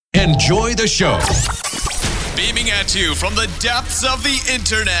Enjoy the show. Beaming at you from the depths of the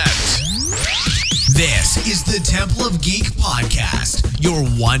internet. This is the Temple of Geek podcast, your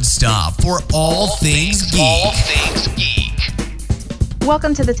one stop for all things geek. All things geek.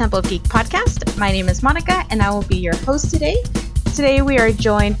 Welcome to the Temple of Geek podcast. My name is Monica, and I will be your host today. Today we are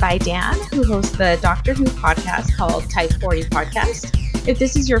joined by Dan, who hosts the Doctor Who podcast called Type 40 Podcast. If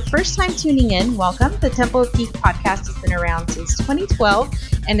this is your first time tuning in, welcome. The Temple of Geek podcast has been around since 2012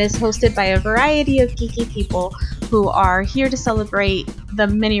 and is hosted by a variety of geeky people who are here to celebrate the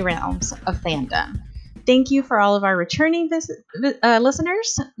many realms of fandom. Thank you for all of our returning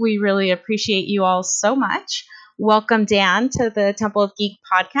listeners. We really appreciate you all so much. Welcome, Dan, to the Temple of Geek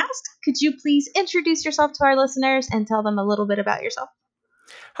podcast. Could you please introduce yourself to our listeners and tell them a little bit about yourself?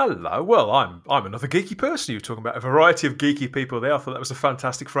 Hello. Well, I'm another geeky person. You were talking about a variety of geeky people there. I thought that was a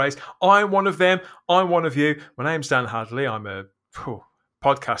fantastic phrase. I'm one of them. I'm one of you. My name's Dan Hadley. I'm a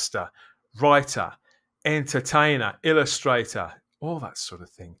podcaster, writer, entertainer, illustrator, all that sort of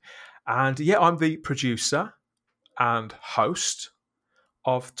thing. And yeah, I'm the producer and host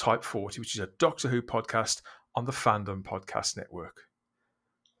of Type 40, which is a Doctor Who podcast on the Fandom Podcast Network.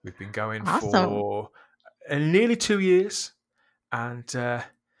 We've been going for nearly 2 years. And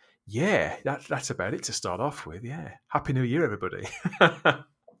that's about it to start off with. Yeah. Happy New Year, everybody.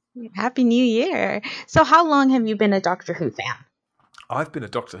 Happy New Year. So how long have you been a Doctor Who fan? I've been a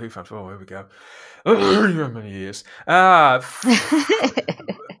Doctor Who fan for, here we go, many years.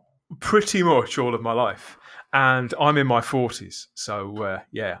 Pretty much all of my life. And I'm in my 40s. So,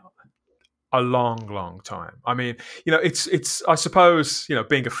 a long time. I mean, it's I suppose,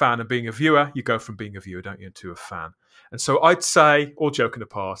 being a fan and being a viewer, you go from being a viewer, don't you, to a fan. And so I'd say, all joking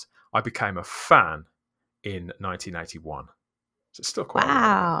apart, I became a fan in 1981. So it's still quite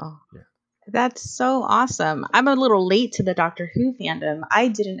wow. Yeah. That's so awesome. I'm a little late to the Doctor Who fandom. I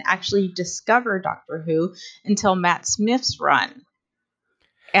didn't actually discover Doctor Who until Matt Smith's run.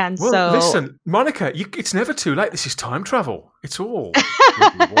 And listen, Monica, it's never too late. This is time travel. It's all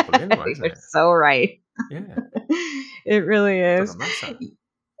wobbly anyway, isn't it? You're so right. Yeah. It really is.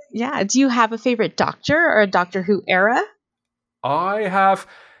 Yeah. Do you have a favorite Doctor or a Doctor Who era? I have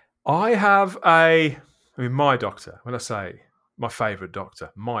my Doctor. When I say my favourite Doctor,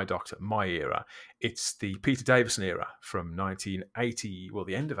 my era, it's the Peter Davison era from 1980, well,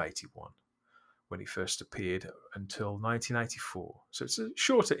 the end of 81, when he first appeared, until 1984. So it's a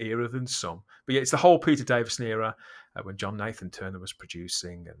shorter era than some. But yeah, it's the whole Peter Davison era, when John Nathan Turner was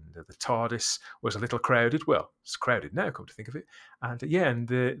producing, and the TARDIS was a little crowded. Well, it's crowded now, come to think of it. And and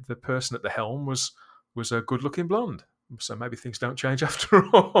the person at the helm was a good-looking blonde. So maybe things don't change after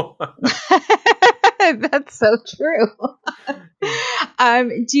all. That's so true.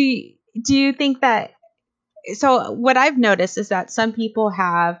 Do you think that? So what I've noticed is that some people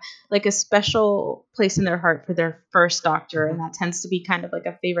have like a special place in their heart for their first Doctor, and that tends to be kind of like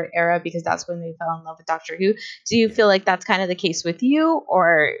a favorite era because that's when they fell in love with Doctor Who. Do you feel like that's kind of the case with you,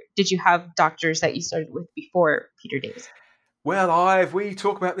 or did you have Doctors that you started with before Peter Davison? Well, we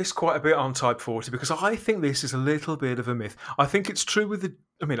talk about this quite a bit on Type 40 because I think this is a little bit of a myth. I think it's true with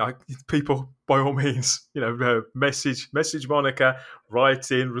people, by all means, message Monica,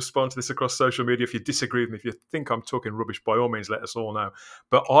 write in, respond to this across social media. If you disagree with me, if you think I'm talking rubbish, by all means, let us all know.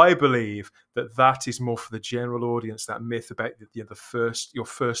 But I believe that is more for the general audience, that myth about your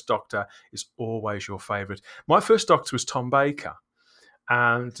first Doctor is always your favourite. My first Doctor was Tom Baker.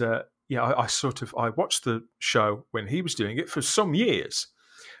 And I watched the show when he was doing it for some years,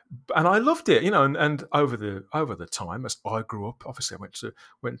 and I loved it, and over the time as I grew up, obviously I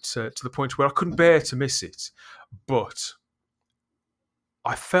went to the point where I couldn't bear to miss it, but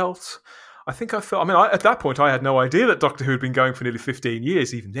at that point I had no idea that Doctor Who had been going for nearly 15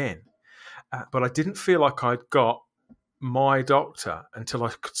 years even then, but I didn't feel like I'd got my Doctor until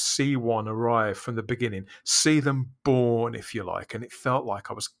I could see one arrive from the beginning, see them born, if you like, and it felt like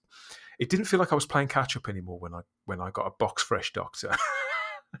it didn't feel like I was playing catch up anymore when I got a box fresh Doctor.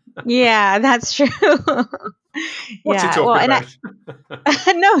 Yeah, that's true. What's he talking about?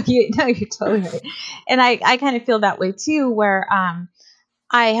 No, you're totally right. And I kind of feel that way too, where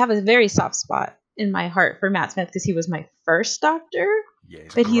I have a very soft spot in my heart for Matt Smith because he was my first Doctor,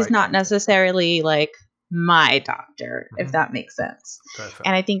 but he's not necessarily like my Doctor, if that makes sense. Perfect.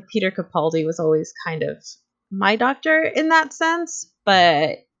 And I think Peter Capaldi was always kind of my Doctor in that sense,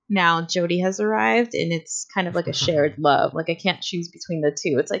 but now Jodie has arrived and it's kind of like a shared love. Like I can't choose between the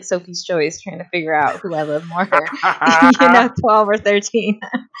two. It's like Sophie's Choice trying to figure out who I love more, 12 or 13.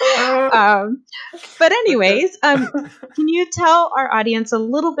 But anyways, can you tell our audience a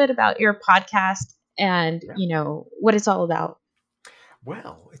little bit about your podcast and, what it's all about?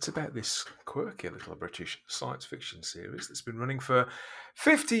 Well, it's about this quirky little British science fiction series that's been running for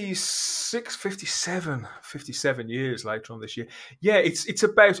 57 years later on this year. Yeah, it's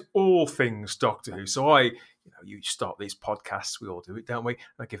about all things Doctor Who. So you start these podcasts, we all do it, don't we?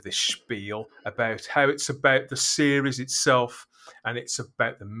 I give this spiel about how it's about the series itself, and it's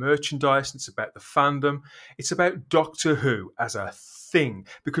about the merchandise, and it's about the fandom. It's about Doctor Who as a thing,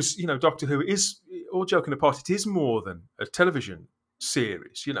 because, Doctor Who is, all joking apart, it is more than a television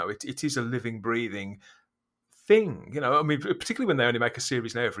series. It is a living, breathing thing. Particularly when they only make a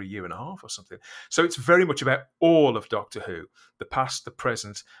series now every year and a half or something. So it's very much about all of Doctor Who, the past, the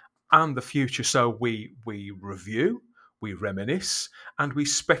present, and the future. So we review, we reminisce, and we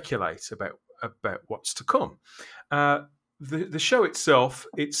speculate about what's to come. The show itself,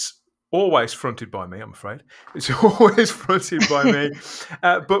 it's always fronted by me, I'm afraid. It's always fronted by me.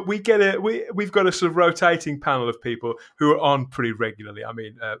 But we've got a sort of rotating panel of people who are on pretty regularly. I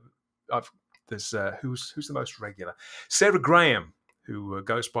mean, there's who's the most regular? Sarah Graham, who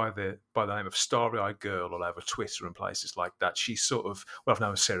goes by the name of Starry-Eyed Girl all over Twitter and places like that. She's sort of, well, I've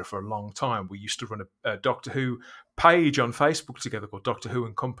known Sarah for a long time. We used to run a Doctor Who page on Facebook together called Doctor Who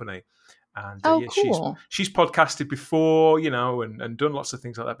and Company. And cool. she's podcasted before, and done lots of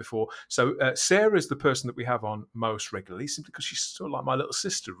things like that before. So Sarah is the person that we have on most regularly, simply because she's sort of like my little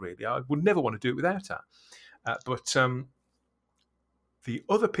sister, really. I would never want to do it without her. But the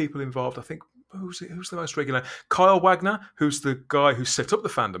other people involved, I think, who's the most regular? Kyle Wagner, who's the guy who set up the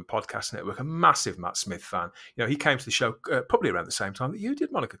Fandom Podcast Network, a massive Matt Smith fan. He came to the show probably around the same time that you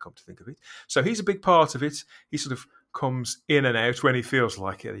did, Monica, come to think of it. So he's a big part of it. He sort of comes in and out when he feels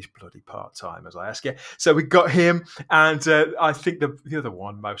like it. He's bloody part-time, as I ask you. So we got him, and I think the other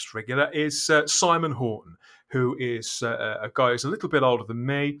one most regular is Simon Horton, who is a guy who's a little bit older than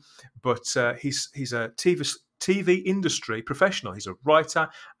me, but he's a TV industry professional. He's a writer,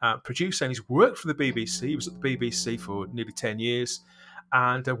 producer, and he's worked for the BBC. He was at the BBC for nearly 10 years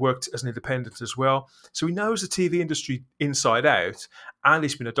and worked as an independent as well. So he knows the TV industry inside out, and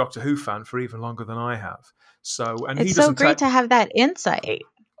he's been a Doctor Who fan for even longer than I have. So, and it's so great to have that insight.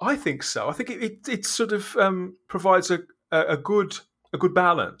 I think so. I think it sort of provides a good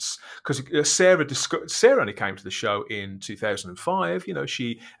balance, because Sarah only came to the show in 2005.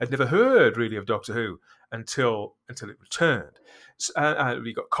 She had never heard really of Doctor Who until it returned.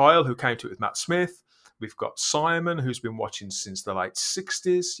 We got Kyle, who came to it with Matt Smith. We've got Simon, who's been watching since the late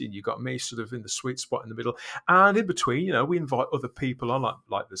 60s. And you got me sort of in the sweet spot in the middle. And in between, we invite other people on,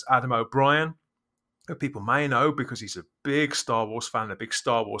 like there's Adam O'Brien, who people may know because he's a big Star Wars fan, a big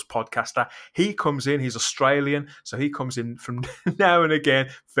Star Wars podcaster. He comes in, he's Australian, so he comes in from now and again,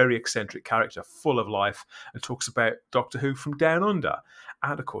 very eccentric character, full of life, and talks about Doctor Who from down under.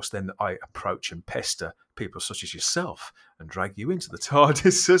 And of course, then I approach and pester people such as yourself and drag you into the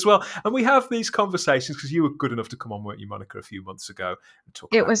TARDIS as well. And we have these conversations because you were good enough to come on, weren't you, Monica, a few months ago? And talk.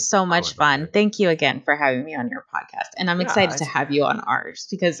 It was so much fun. Thank you again for having me on your podcast. And I'm excited to have you on ours,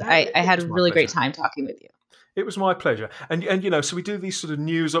 because I had a really great time talking with you. It was my pleasure. And so we do these sort of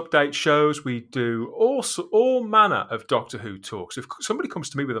news update shows. We do all manner of Doctor Who talks. If somebody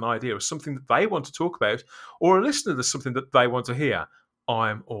comes to me with an idea of something that they want to talk about, or a listener there's something that they want to hear,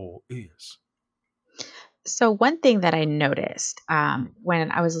 I'm all ears. So one thing that I noticed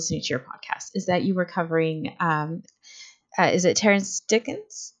when I was listening to your podcast is that you were covering, is it Terrence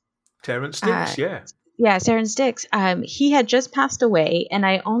Dickens? Terrence Dicks, yeah. Yeah, Terrence Dicks. He had just passed away, and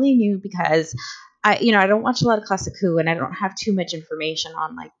I only knew because I don't watch a lot of Classic Who, and I don't have too much information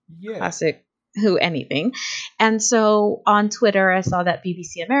on Classic Who anything. And so on Twitter, I saw that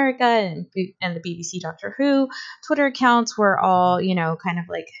BBC America and the BBC Doctor Who Twitter accounts were all, kind of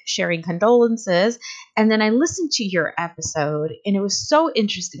like sharing condolences. And then I listened to your episode, and it was so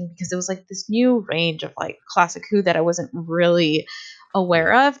interesting because it was like this new range of like Classic Who that I wasn't really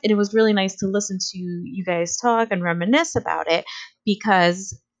aware of. And it was really nice to listen to you guys talk and reminisce about it,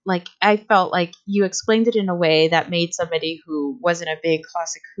 because I felt like you explained it in a way that made somebody who wasn't a big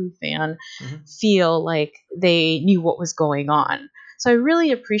Classic Who fan feel like they knew what was going on. So I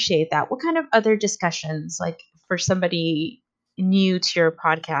really appreciate that. What kind of other discussions, for somebody new to your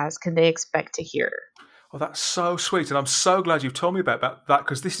podcast, can they expect to hear? Oh, that's so sweet, and I'm so glad you've told me about that,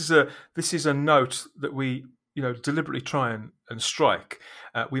 because this is a note that we deliberately try and strike.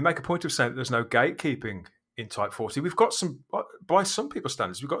 We make a point of saying that there's no gatekeeping in Type 40. We've got some, by some people's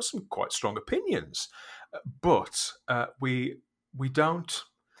standards, we've got some quite strong opinions, but we don't.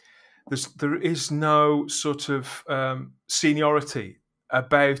 There is no sort of seniority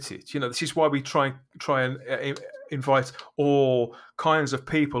about it. This is why we try and invite all kinds of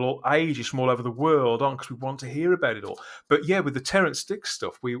people, all ages from all over the world on, because we want to hear about it all. But yeah, with the Terrance Dicks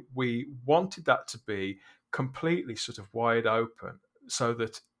stuff, we wanted that to be completely sort of wide open, so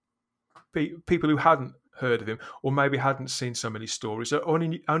that people who hadn't heard of him, or maybe hadn't seen so many stories, or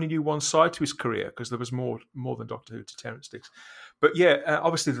only knew one side to his career, because there was more than Doctor Who to Terrance Dicks. But yeah,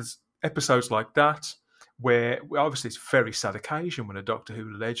 obviously there's episodes like that where obviously it's a very sad occasion when a Doctor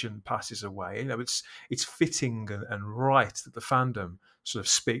Who legend passes away. You know, it's fitting and right that the fandom sort of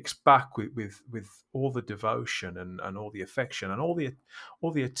speaks back with all the devotion and all the affection and all the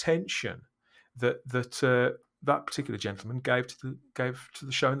attention that particular gentleman gave to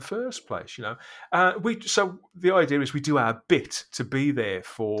the show in the first place. You know, so the idea is we do our bit to be there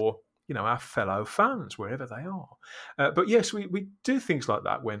for, you know, our fellow fans wherever they are. But yes, we do things like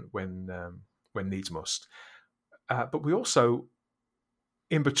that when needs must. But we also,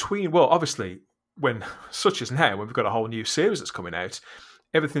 in between, well, obviously, when such as now, when we've got a whole new series that's coming out,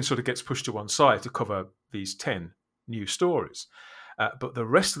 everything sort of gets pushed to one side to cover these 10 new stories. But the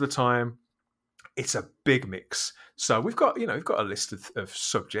rest of the time, it's a big mix. So we've got a list of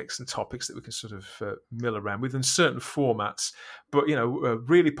subjects and topics that we can sort of mill around with in certain formats. But, you know,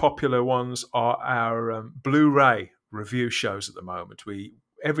 really popular ones are our Blu-ray review shows at the moment.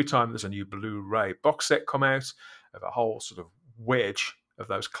 Every time there's a new Blu-ray box set come out of a whole sort of wedge of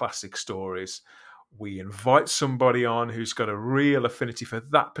those classic stories, we invite somebody on who's got a real affinity for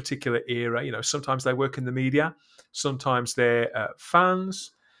that particular era. You know, sometimes they work in the media, sometimes they're fans.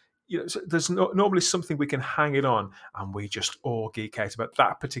 You know, so there's normally something we can hang it on, and we just all geek out about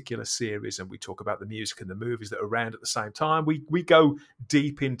that particular series, and we talk about the music and the movies that are around at the same time. We go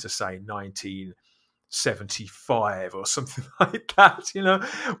deep into, say, 1975 or something like that. You know,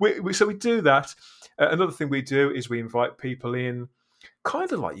 so we do that. Another thing we do is we invite people in,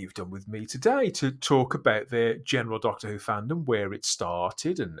 kind of like you've done with me today, to talk about their general Doctor Who fandom, where it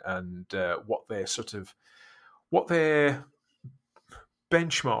started, and what their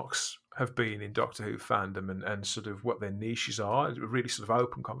benchmarks have been in Doctor Who fandom, and sort of what their niches are. A really sort of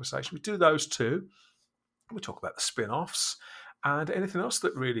open conversation. We do those too. We talk about the spin-offs and anything else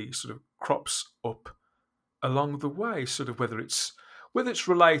that really sort of crops up along the way, sort of whether it's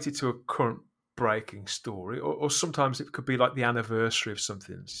related to a current breaking story, or sometimes it could be like the anniversary of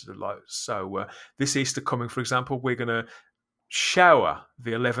something. Sort of like, so this Easter coming, for example, we're going to shower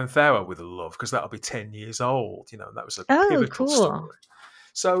the 11th hour with love, because that'll be 10 years old. You know, and that was a pivotal story.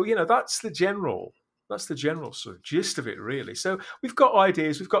 So, you know, that's the general sort of gist of it, really. So we've got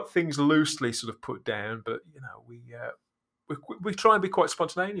ideas, we've got things loosely sort of put down, but, you know, we try and be quite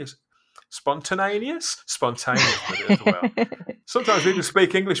spontaneous with it as well. Sometimes we even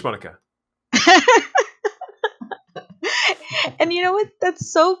speak English, Monica. And you know what?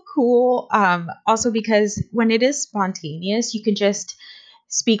 That's so cool. Also, because when it is spontaneous, you can just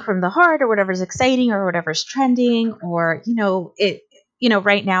speak from the heart, or whatever's exciting, or whatever's trending, or, you know, it. You know,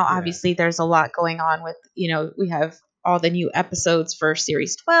 right now, obviously, there's a lot going on with, you know, we have all the new episodes for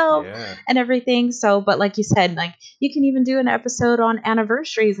Series 12 and everything. So, but like you said, like, you can even do an episode on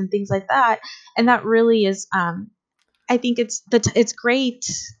anniversaries and things like that. And that really is, I think it's great.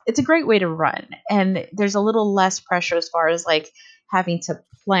 It's a great way to run. And there's a little less pressure as far as like having to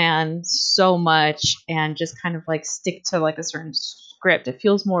plan so much and just kind of like stick to like a certain script. It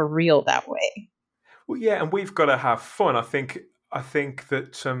feels more real that way. Well, yeah, and we've got to have fun. I think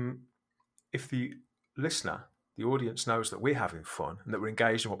that if the listener, the audience, knows that we're having fun and that we're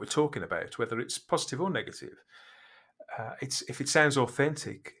engaged in what we're talking about, whether it's positive or negative, if it sounds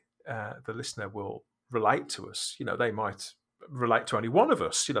authentic, the listener will relate to us. You know, they might relate to only one of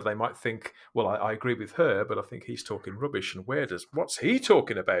us. You know, they might think, well, I agree with her, but I think he's talking rubbish, and what's he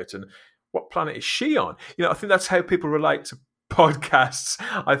talking about, and what planet is she on? You know, I think that's how people relate to podcasts.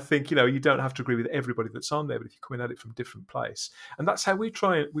 I think, you know, you don't have to agree with everybody that's on there, but if you're coming at it from a different place, and that's how we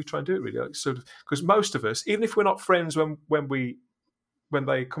try and do it, really. Like, sort of, because most of us, even if we're not friends when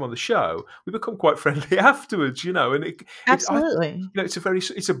they come on the show, we become quite friendly afterwards, you know. And absolutely,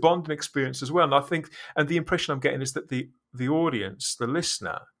 it's a bonding experience as well. And I think, and the impression I'm getting is that the audience, the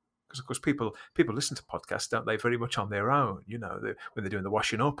listener, because of course people listen to podcasts, don't they, very much on their own, you know, when they're doing the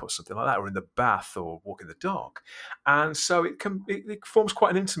washing up or something like that, or in the bath or walking the dog, and so it forms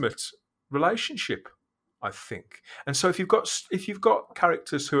quite an intimate relationship, I think. And so if you've got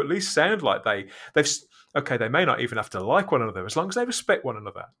characters who at least sound like they may not even have to like one another, as long as they respect one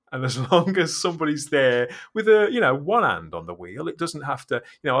another, and as long as somebody's there with one hand on the wheel. It doesn't have to,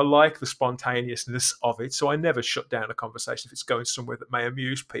 you know, I like the spontaneousness of it, so I never shut down a conversation if it's going somewhere that may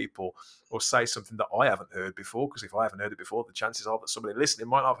amuse people or say something that I haven't heard before, because if I haven't heard it before, the chances are that somebody listening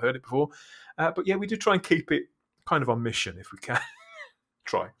might not have heard it before. But yeah, we do try and keep it kind of on mission if we can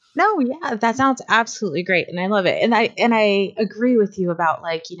try. No, yeah, that sounds absolutely great, and I love it. And I agree with you about,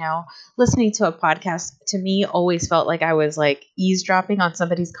 like, listening to a podcast to me always felt like I was like eavesdropping on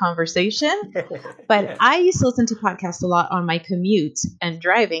somebody's conversation. But Yeah. I used to listen to podcasts a lot on my commute and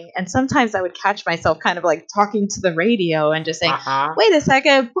driving, and sometimes I would catch myself kind of like talking to the radio and just saying, "Wait a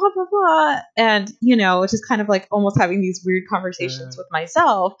second, blah blah blah," and just kind of like almost having these weird conversations with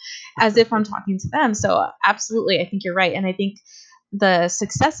myself as if I'm talking to them. So absolutely, I think you're right, and I think the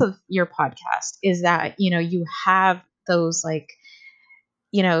success of your podcast is that you have those, like,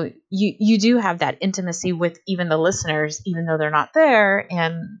 you do have that intimacy with even the listeners, even though they're not there.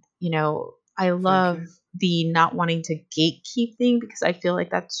 And I love you. the not wanting to gatekeep thing, because I feel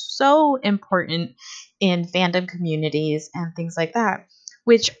like that's so important in fandom communities and things like that,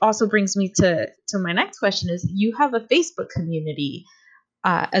 which also brings me to my next question. Is you have a Facebook community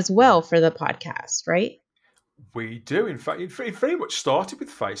as well for the podcast, right? We do. In fact, it very much started with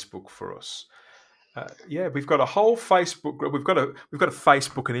Facebook for us. Yeah, we've got a whole Facebook group. We've got a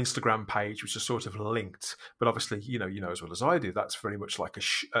Facebook and Instagram page which are sort of linked. But obviously, you know as well as I do, that's very much like a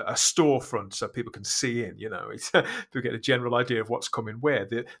storefront, so people can see in. It's to get a general idea of what's coming where.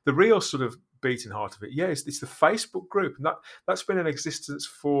 The real sort of beating heart of it, it's the Facebook group, and that's been in existence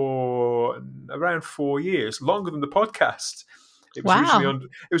for around 4 years, longer than the podcast. It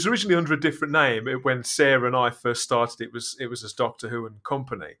was originally under a different name when Sarah and I first started. It was as Doctor Who and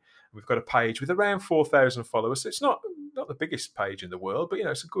Company. We've got a page with around 4,000 followers. So it's not the biggest page in the world, but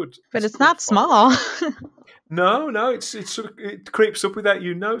it's a good. But it's not small. No, it's sort of, it creeps up without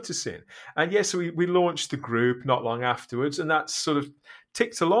you noticing. And so we launched the group not long afterwards, and that's sort of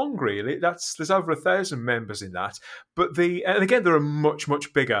ticked along really. There's over 1,000 members in that. But and again, there are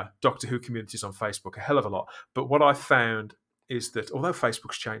much bigger Doctor Who communities on Facebook, a hell of a lot. But what I found is that although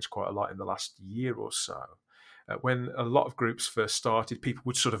Facebook's changed quite a lot in the last year or so, when a lot of groups first started, people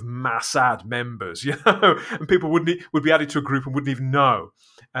would sort of mass add members, and people would be added to a group and wouldn't even know.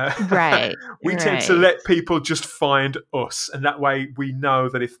 Right. We tend to let people just find us, and that way we know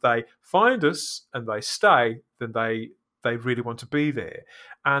that if they find us and they stay, then they really want to be there.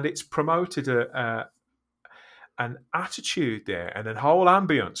 And it's promoted an attitude there and a whole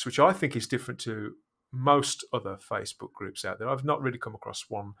ambience, which I think is different to most other Facebook groups out there. I've not really come across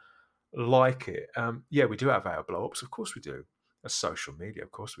one like it. We do have our blow-ups, of course we do. As social media,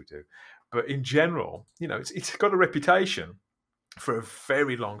 of course we do. But in general, it's got a reputation for a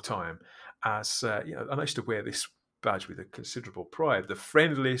very long time as, and I used to wear this badge with a considerable pride, the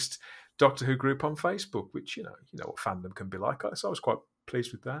friendliest Doctor Who group on Facebook, which, you know what fandom can be like. So I was quite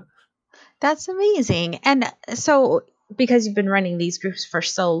pleased with that. That's amazing. And so, because you've been running these groups for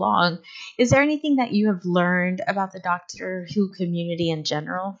so long, is there anything that you have learned about the Doctor Who community in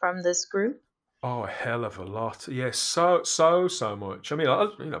general from this group? Oh, a hell of a lot. Yes, so much. I mean,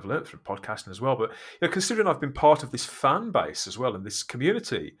 I've learned through podcasting as well, but considering I've been part of this fan base as well and this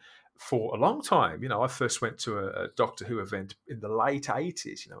community for a long time, I first went to a Doctor Who event in the late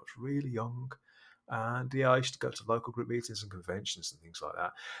 80s. I was really young. And I used to go to local group meetings and conventions and things like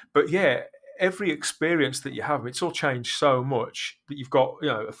that. But every experience that you have, it's all changed so much that you've got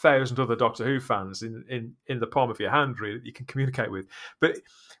 1,000 other Doctor Who fans in the palm of your hand, really, that you can communicate with. But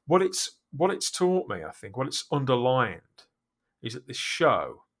what it's taught me, I think, what it's underlined, is that this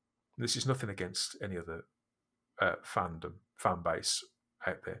show, and this is nothing against any other fan base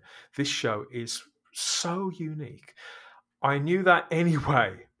out there, this show is so unique. I knew that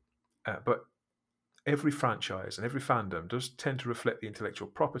anyway, but every franchise and every fandom does tend to reflect the intellectual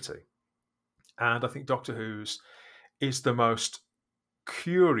property. And I think Doctor Who's is the most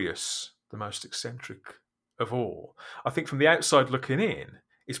curious, the most eccentric of all. I think from the outside looking in,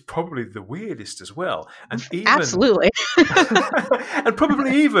 it's probably the weirdest as well. And even, absolutely. and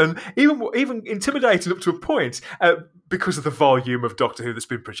probably even intimidating up to a point because of the volume of Doctor Who that's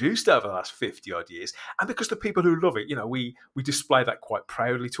been produced over the last 50-odd years, and because the people who love it, we display that quite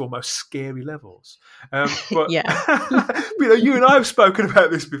proudly to almost scary levels. But you and I have spoken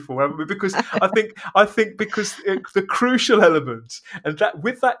about this before, haven't we? Because I think because the crucial element, and that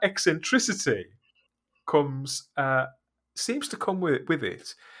with that eccentricity comes seems to come with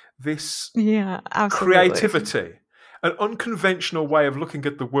it this creativity, an unconventional way of looking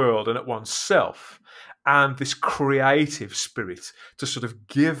at the world and at oneself, and this creative spirit to sort of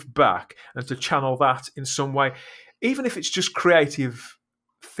give back and to channel that in some way, even if it's just creative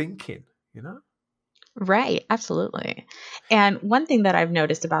thinking, Right, absolutely. And one thing that I've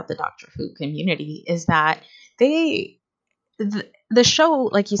noticed about the Doctor Who community is that the show,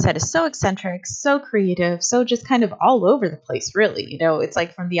 like you said, is so eccentric, so creative, so just kind of all over the place, really. It's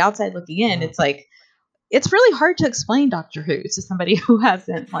like from the outside looking in, it's like it's really hard to explain Doctor Who to somebody who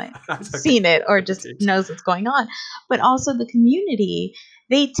hasn't like seen it or just knows what's going on. But also the community,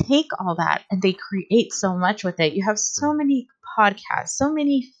 they take all that and they create so much with it. You have so many podcasts, so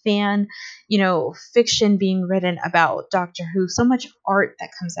many fan, fiction being written about Doctor Who, so much art that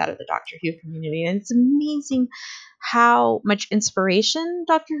comes out of the Doctor Who community. And it's amazing how much inspiration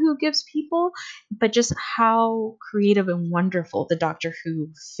Doctor Who gives people, but just how creative and wonderful the Doctor Who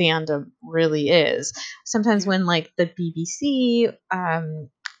fandom really is. Sometimes when like the BBC,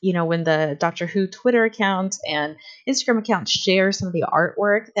 when the Doctor Who Twitter account and Instagram account share some of the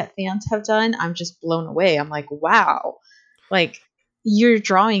artwork that fans have done, I'm just blown away. I'm like, wow, like you're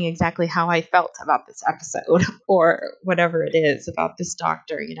drawing exactly how I felt about this episode or whatever it is about this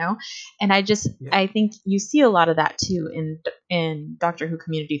doctor, And I think you see a lot of that too in Doctor Who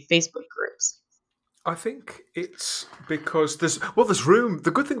community Facebook groups. I think it's because there's room.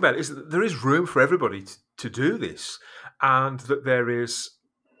 The good thing about it is that there is room for everybody to do this, and that there is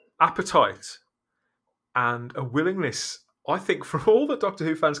appetite and a willingness, I think, for all the Doctor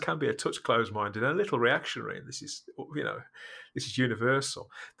Who fans can be a touch closed-minded and a little reactionary, and this is universal,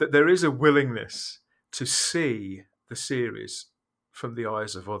 that there is a willingness to see the series from the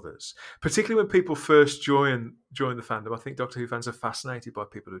eyes of others, particularly when people first join the fandom. I think Doctor Who fans are fascinated by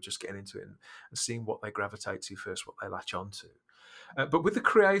people who are just getting into it and seeing what they gravitate to first, what they latch onto. But with the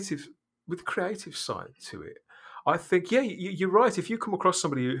creative side to it, I think, you're right. If you come across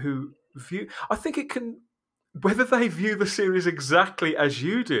somebody who I think it can, whether they view the series exactly as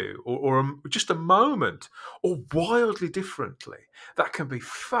you do, or just a moment, or wildly differently, that can be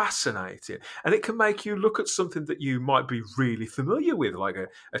fascinating. And it can make you look at something that you might be really familiar with, like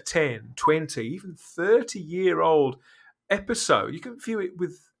a 10, 20, even 30-year-old episode. You can view it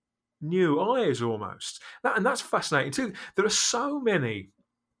with new eyes almost. And that's fascinating too. There are so many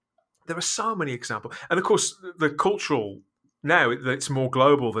examples. And of course, the cultural, now it's more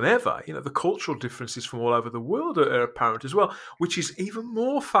global than ever. The cultural differences from all over the world are apparent as well, which is even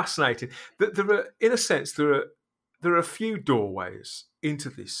more fascinating. That there are, in a sense, there are a few doorways into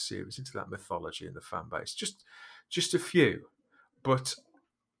this series, into that mythology and the fan base. Just a few, but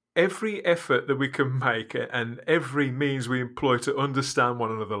every effort that we can make and every means we employ to understand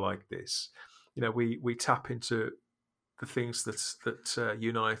one another like this, we tap into the things that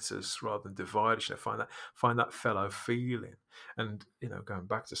unite us rather than divide us. Find that fellow feeling, and going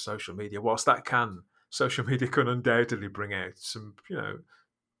back to social media, whilst social media can undoubtedly bring out some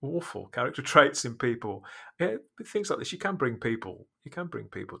awful character traits in people. Things like this, you can bring people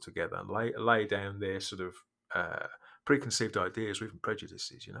together and lay down their sort of preconceived ideas or even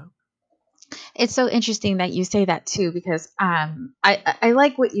prejudices. It's so interesting that you say that too, because I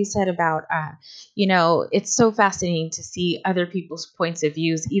like what you said about, it's so fascinating to see other people's points of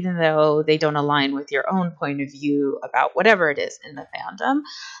views, even though they don't align with your own point of view about whatever it is in the fandom.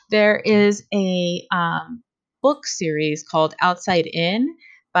 There is a book series called Outside In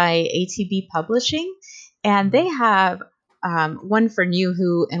by ATB Publishing, and they have one for New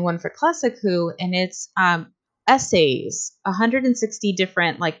Who and one for Classic Who, and it's essays, 160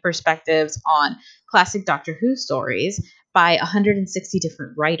 different perspectives on classic Doctor Who stories by 160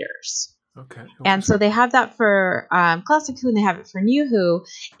 different writers. Okay. And so they have that for Classic Who and they have it for New Who.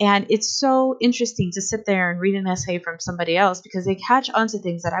 And it's so interesting to sit there and read an essay from somebody else, because they catch on to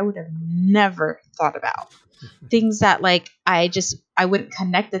things that I would have never thought about. Things that I wouldn't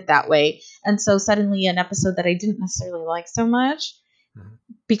connect it that way. And so suddenly an episode that I didn't necessarily like so much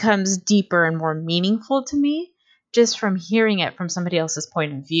becomes deeper and more meaningful to me just from hearing it from somebody else's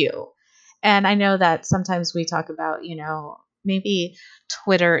point of view. And I know that sometimes we talk about, maybe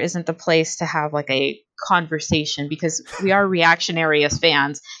Twitter isn't the place to have a conversation, because we are reactionary as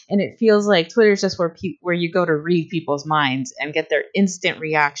fans, and it feels like Twitter is just where you go to read people's minds and get their instant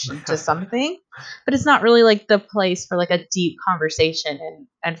reaction to something. But it's not really the place for a deep conversation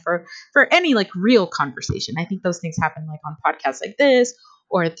and for any real conversation. I think those things happen on podcasts like this,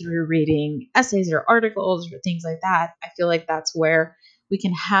 or through reading essays or articles or things like that. I feel like that's where we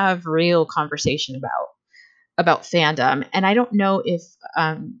can have real conversation about fandom. And I don't know if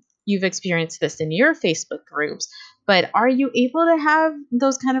you've experienced this in your Facebook groups, but are you able to have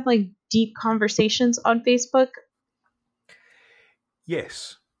those kind of deep conversations on Facebook?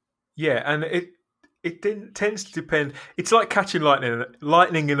 Yes. Yeah, and it tends to depend. It's like catching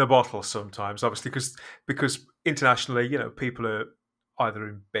lightning in a bottle sometimes, obviously, because internationally, people are either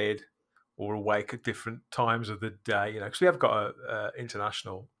in bed or awake at different times of the day, because we have got a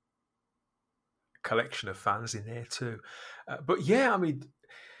international collection of fans in there too. But yeah, I mean,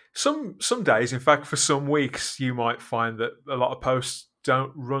 some days, in fact, for some weeks, you might find that a lot of posts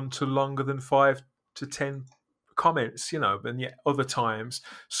don't run to longer than 5 to 10 comments, and yet other times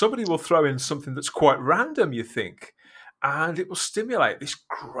somebody will throw in something that's quite random, you think, and it will stimulate this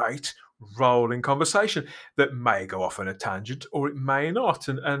great rolling conversation that may go off on a tangent or it may not.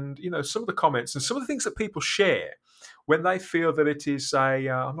 And some of the comments and some of the things that people share when they feel that it is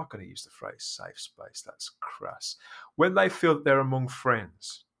I'm not going to use the phrase safe space, that's crass, when they feel that they're among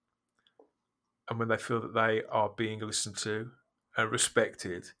friends and when they feel that they are being listened to and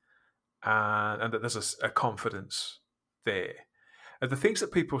respected, and that there's a confidence there. And the things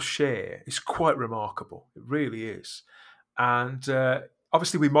that people share is quite remarkable. It really is. And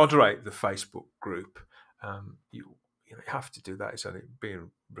obviously we moderate the Facebook group. You have to do that. It's only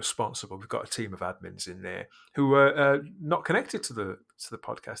being responsible. We've got a team of admins in there who are not connected to the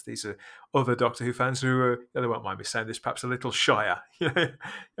podcast. These are other Doctor Who fans who are, they won't mind me saying this, perhaps a little shyer. You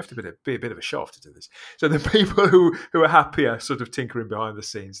have to be a bit of a show off to do this. So the people who are happier sort of tinkering behind the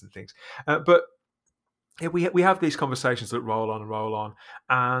scenes and things. But we have these conversations that roll on,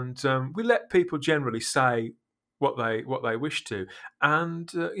 and we let people generally say what they wish to,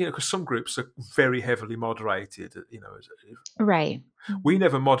 and because some groups are very heavily moderated. Right. We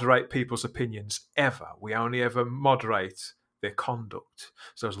never moderate people's opinions ever. We only ever moderate their conduct.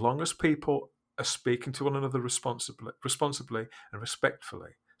 So as long as people are speaking to one another responsibly and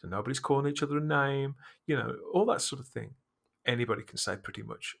respectfully, so nobody's calling each other a name, all that sort of thing, anybody can say pretty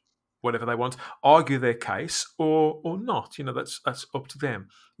much whatever they want, argue their case or not. That's up to them.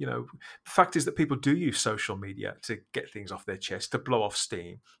 The fact is that people do use social media to get things off their chest, to blow off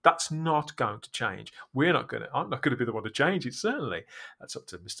steam. That's not going to change. I'm not going to be the one to change it, certainly. That's up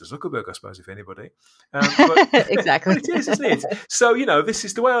to Mr. Zuckerberg, I suppose, if anybody. Exactly. But it is, isn't it? So, this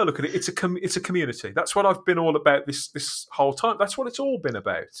is the way I look at it. It's a community. That's what I've been all about this whole time. That's what it's all been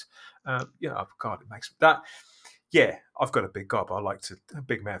about. God, it makes that... Yeah, I've got a big gob. I like to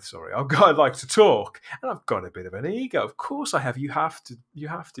talk, and I've got a bit of an ego. Of course, I have. You have to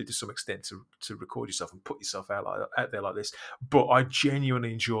some extent to record yourself and put yourself out there like this. But I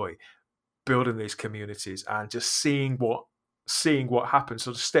genuinely enjoy building these communities and just seeing what happens.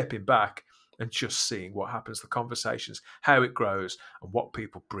 Sort of stepping back and just seeing what happens, the conversations, how it grows, and what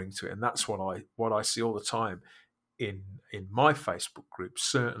people bring to it. And that's what I see all the time. In my Facebook group,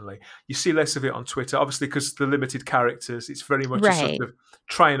 certainly. You see less of it on Twitter, obviously, because the limited characters. It's very much a sort of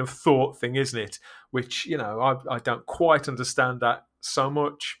train of thought thing, isn't it? Which, I don't quite understand that so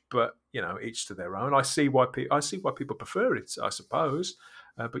much, but, each to their own. I see why people prefer it, I suppose,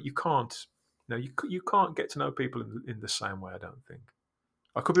 but you can't, you can't get to know people in the same way, I don't think.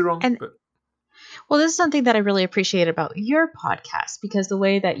 I could be wrong, but... Well, this is something that I really appreciate about your podcast, because the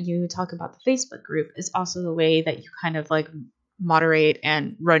way that you talk about the Facebook group is also the way that you kind of like moderate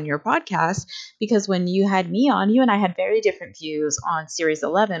and run your podcast. Because when you had me on, you and I had very different views on Series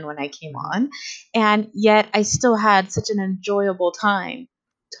 11 when I came on, and yet I still had such an enjoyable time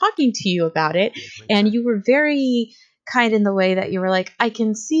talking to you about it. And you were very kind in the way that you were like, I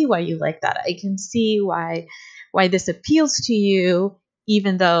can see why you like that. I can see why this appeals to you,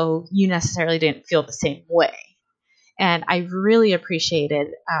 even though you necessarily didn't feel the same way. And I really appreciated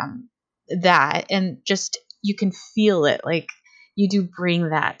that. And just, you can feel it. Like, you do bring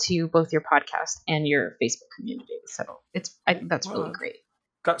that to both your podcast and your Facebook community. So that's really great.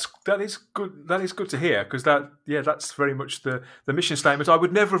 That is good. That is good to hear, because that's very much the mission statement. I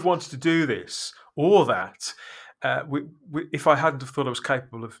would never have wanted to do this or that if I hadn't have thought I was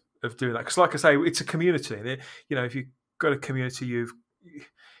capable of doing that. Because, like I say, it's a community. And if you've got a community,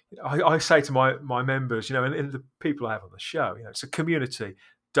 I say to my members, and the people I have on the show, it's a community.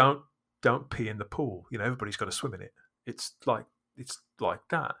 Don't pee in the pool. Everybody's got to swim in it. It's like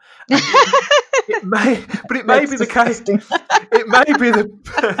that. It may be the case. It may be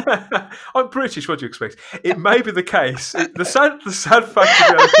the. I'm British. What do you expect? It may be the case. The sad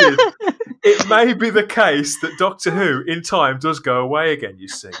fact of it is, it may be the case that Doctor Who in time does go away again. You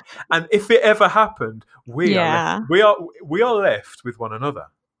see, and if it ever happened, we are left with one another.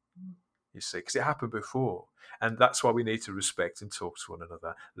 You see, because it happened before, and that's why we need to respect and talk to one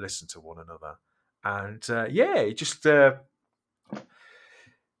another, listen to one another, and just.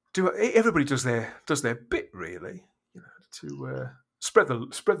 Everybody does their bit, really, to spread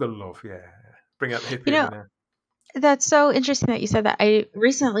the love, bring out the hippie in there. That's so interesting that you said that. I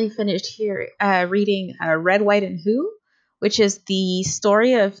recently finished reading Red, White, and Who, which is the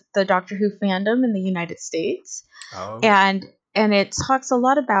story of the Doctor Who fandom in the United States, and it talks a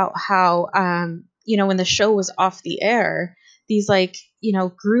lot about how when the show was off the air, these like,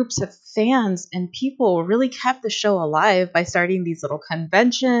 groups of fans and people really kept the show alive by starting these little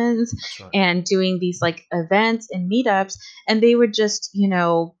conventions right. and doing these like events and meetups. And they would just,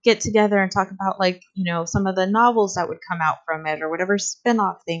 get together and talk about like, some of the novels that would come out from it or whatever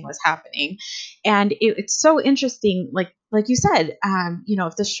spin-off thing was happening. And it's so interesting. Like you said,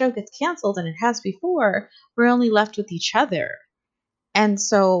 if the show gets canceled, and it has before, we're only left with each other. And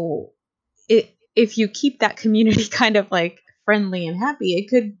so if you keep that community kind of like friendly and happy, it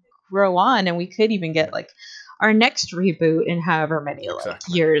could grow on, and we could even get like our next reboot in however many like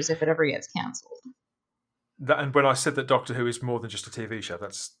years if it ever gets canceled. And when I said that Doctor Who is more than just a TV show,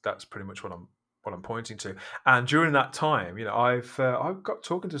 that's pretty much what I'm pointing to. And during that time, I've got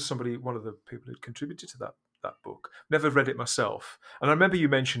talking to somebody, one of the people who contributed to that book. Never read it myself, and I remember you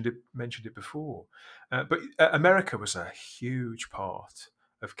mentioned it before. But America was a huge part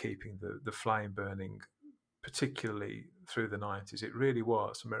of keeping the flame burning, particularly through the 90s. It really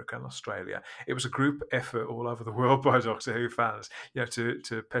was. America and Australia. It was a group effort all over the world by Doctor Who fans,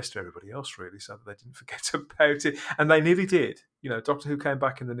 to pester everybody else, really, so that they didn't forget about it. And they nearly did. Doctor Who came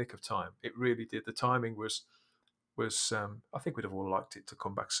back in the nick of time. It really did. The timing was I think we'd have all liked it to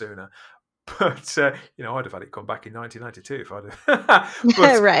come back sooner. But I'd have had it come back in 1992 if I'd have.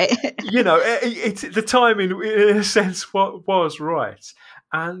 But, right. The timing, in a sense, was right,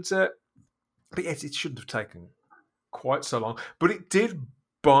 and but yes, it shouldn't have taken quite so long. But it did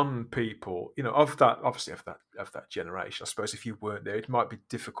bond people, of that generation. I suppose if you weren't there, it might be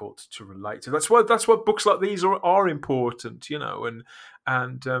difficult to relate to. That's why books like these are important,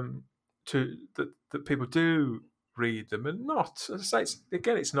 and that people do read them, and not, as I say,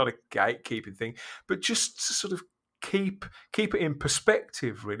 it's not a gatekeeping thing, but just to sort of keep it in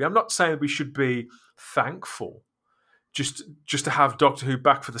perspective, really. I'm not saying we should be thankful just to have Doctor Who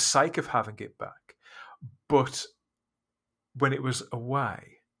back for the sake of having it back, but when it was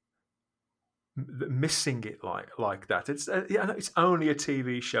away, missing it like that, it's only a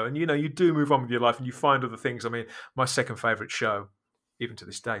TV show, and you do move on with your life and you find other things. I mean, my second favourite show, even to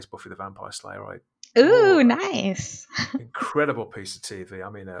this day, is Buffy the Vampire Slayer. Ooh, nice. Incredible piece of TV. I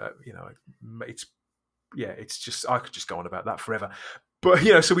mean, it's just, I could just go on about that forever.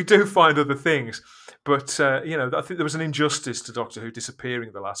 But, so we do find other things. But, I think there was an injustice to Doctor Who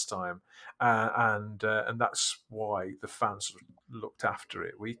disappearing the last time. And that's why the fans sort of looked after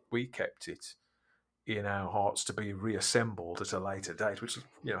it. We kept it in our hearts to be reassembled at a later date, which,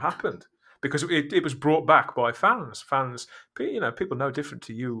 happened. Because it was brought back by fans. Fans, people no different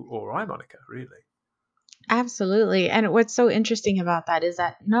to you or I, Monica, really. Absolutely. And what's so interesting about that is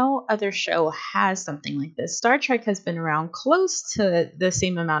that no other show has something like this. Star Trek has been around close to the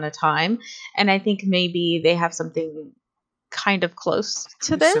same amount of time, and I think maybe they have something kind of close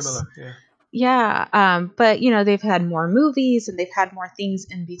to this. Similar, yeah. Yeah. But, they've had more movies, and they've had more things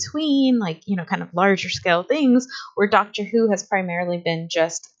in between, like, kind of larger scale things, where Doctor Who has primarily been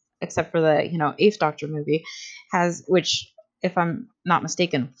just, except for the, 8th Doctor movie, which, if I'm not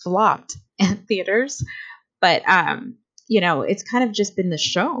mistaken, flopped in theaters. But, it's kind of just been the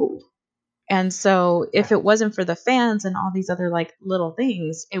show. And so if it wasn't for the fans and all these other like little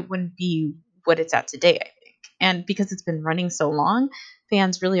things, it wouldn't be what it's at today, I think. And because it's been running so long,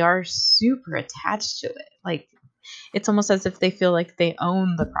 fans really are super attached to it. Like, it's almost as if they feel like they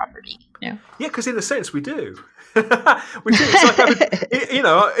own the property. Yeah, because in a sense we do. We do. It's like having,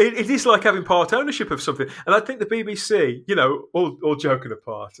 it is like having part ownership of something. And I think the BBC, all joking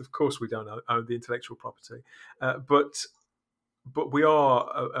apart, of course we don't own the intellectual property, but we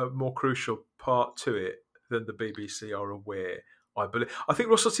are a more crucial part to it than the BBC are aware, I believe. I think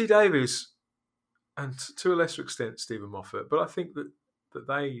Russell T Davies, and to a lesser extent Stephen Moffat, but I think that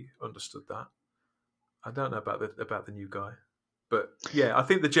they understood that. I don't know about the new guy, but yeah, I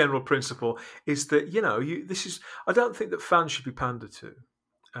think the general principle is that this is. I don't think that fans should be pandered to,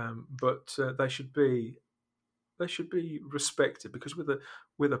 but they should be respected, because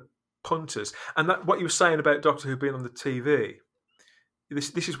we're the punters. And that what you were saying about Doctor Who being on the TV,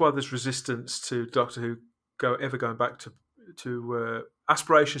 this is why there's resistance to Doctor Who going back to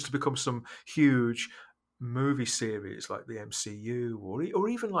aspirations to become some huge movie series like the MCU or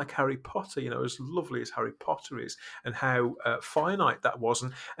even like Harry Potter, as lovely as Harry Potter is, and how finite that was,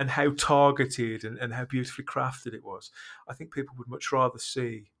 and how targeted and how beautifully crafted it was. I think people would much rather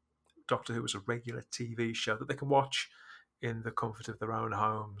see Doctor Who as a regular TV show that they can watch in the comfort of their own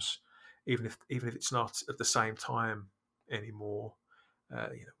homes, even if it's not at the same time anymore.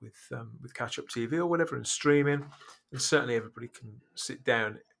 With catch-up TV or whatever and streaming, and certainly everybody can sit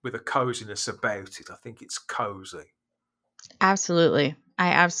down with a coziness about it. I think it's cozy. Absolutely.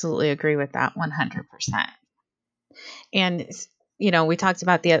 I absolutely agree with that 100%. And we talked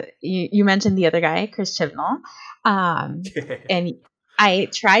about you mentioned the other guy, Chris Chibnall, and I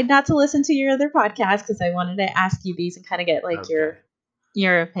tried not to listen to your other podcast because I wanted to ask you these and kind of get like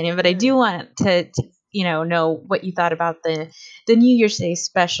your opinion, but I do want to know what you thought about the New Year's Day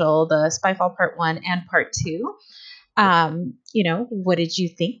special, the Spyfall Part 1 and Part 2. What did you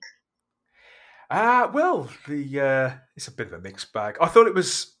think? Well, it's a bit of a mixed bag. I thought it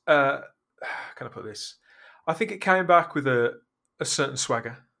was. Can I put this? I think it came back with a certain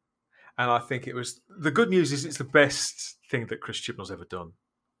swagger, and I think it was. The good news is it's the best thing that Chris Chibnall's ever done.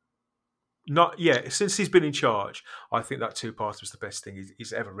 Since he's been in charge, I think that two-parter was the best thing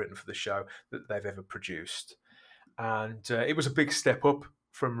he's ever written for the show that they've ever produced, and it was a big step up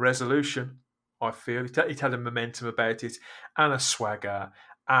from Resolution. I feel it had a momentum about it and a swagger.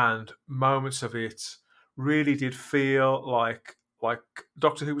 And moments of it really did feel like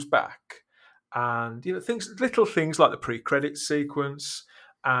Doctor Who was back, and little things like the pre-credit sequence,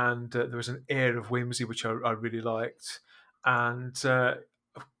 and there was an air of whimsy which I really liked, and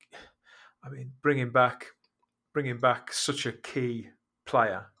bringing back such a key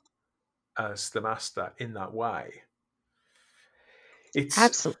player as the Master in that way. It's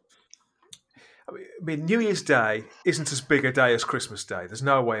absolutely. I mean, New Year's Day isn't as big a day as Christmas Day. There's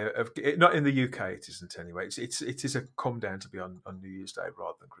no way of it, not in the UK. It isn't anyway. It is a come down to be on New Year's Day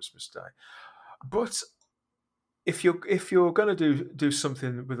rather than Christmas Day. But if you're going to do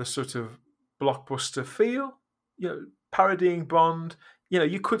something with a sort of blockbuster feel, parodying Bond,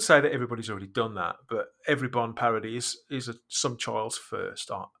 you could say that everybody's already done that. But every Bond parody is some child's first,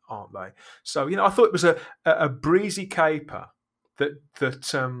 aren't they? So I thought it was a breezy caper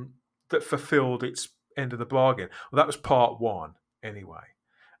that fulfilled its end of the bargain. Well, that was part 1 anyway.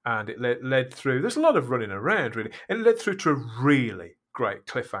 And it led through, there's a lot of running around really, and it led through to a really great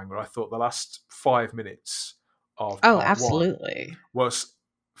cliffhanger. I thought the last 5 minutes of part absolutely 1 was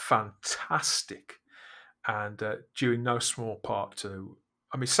fantastic. And due in no small part to,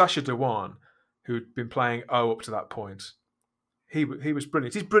 Sacha Dhawan, who'd been playing O up to that point, he was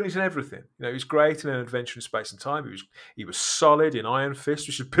brilliant. He's brilliant in everything. He's great in An Adventure in Space and Time. He was solid in Iron Fist,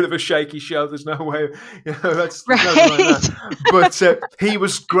 which is a bit of a shaky show. There's no way, that's right. No that. But he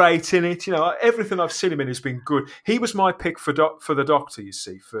was great in it. Everything I've seen him in has been good. He was my pick for the Doctor. You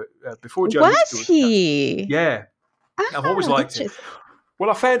see, for before Joe. Was he? Yeah, I've always liked him. Well,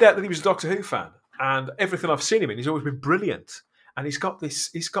 I found out that he was a Doctor Who fan, and everything I've seen him in, he's always been brilliant. And he's got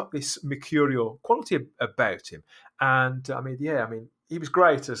this mercurial quality about him. And he was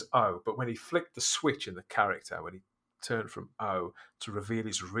great as O, but when he flicked the switch in the character, when he turned from O to reveal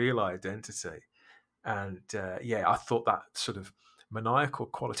his real identity, and I thought that sort of maniacal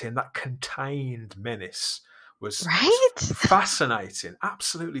quality and that contained menace was fascinating,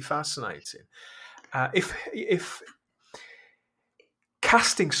 absolutely fascinating. If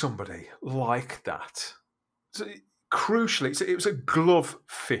casting somebody like that. Crucially, it was a glove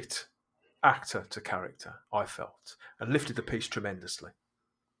fit actor to character, I felt, and lifted the piece tremendously.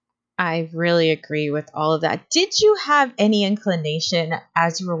 I really agree with all of that. Did you have any inclination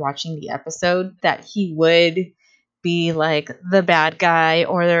as you were watching the episode that he would be like the bad guy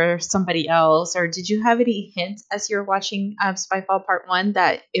or there's somebody else? Or did you have any hints as you were watching Spyfall Part 1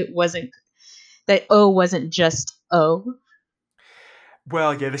 that O wasn't just O?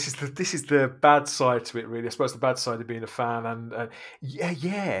 Well, yeah, this is the bad side to it, really. I suppose the bad side of being a fan, and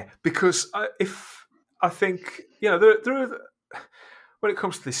because I think there are, when it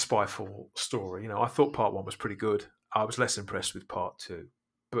comes to this Spyfall story, I thought Part 1 was pretty good. I was less impressed with Part 2,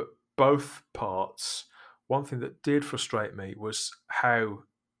 but both parts. One thing that did frustrate me was how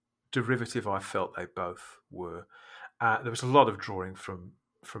derivative I felt they both were. There was a lot of drawing from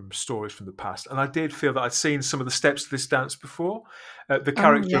stories from the past, and I did feel that I'd seen some of the steps to this dance before. The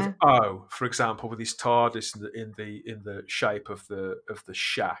character of O, for example, with his TARDIS in the shape of the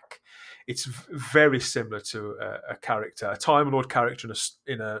shack, it's very similar to a Time Lord character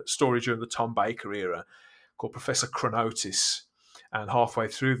in a story during the Tom Baker era called Professor Chronotis. And halfway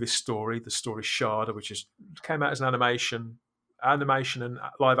through this story, the story Shada, which came out as an animation and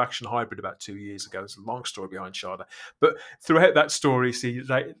live action hybrid about 2 years ago. There's a long story behind Shada. But throughout that story,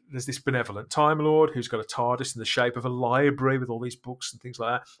 there's this benevolent Time Lord who's got a TARDIS in the shape of a library with all these books and things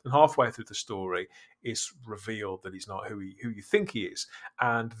like that. And halfway through the story, it's revealed that he's not who you think he is.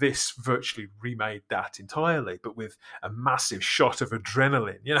 And this virtually remade that entirely, but with a massive shot of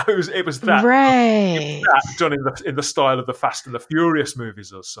adrenaline. It was that. Right. It was that done in the style of the Fast and the Furious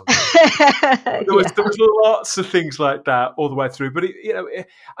movies or something. There was lots of things like that all the way through. But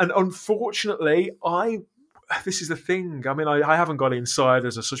and unfortunately, I this is the thing. I mean, I haven't got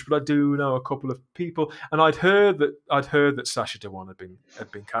insiders as such, but I do know a couple of people, and I'd heard that Sacha Dhawan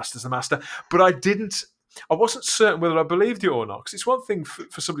had been cast as the Master, but I wasn't certain whether I believed it or not. Because it's one thing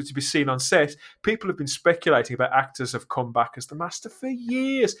for somebody to be seen on set. People have been speculating about actors have come back as the Master for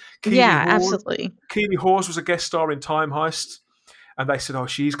years. Absolutely. Keely Hawes was a guest star in Time Heist, and they said, "Oh,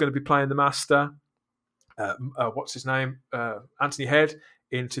 she's going to be playing the Master." What's his name? Anthony Head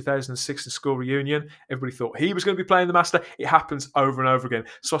in 2006 in School Reunion. Everybody thought he was going to be playing the Master. It happens over and over again.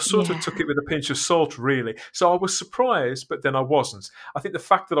 So I sort of took it with a pinch of salt, really. So I was surprised, but then I wasn't. I think the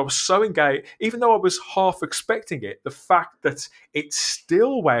fact that I was so engaged, even though I was half expecting it, the fact that it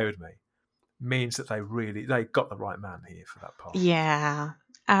still wowed me means that they got the right man here for that part. Yeah,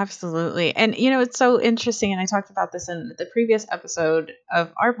 absolutely. And, it's so interesting. And I talked about this in the previous episode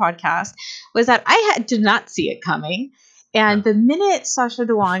of our podcast, was that I did not see it coming. And the minute Sacha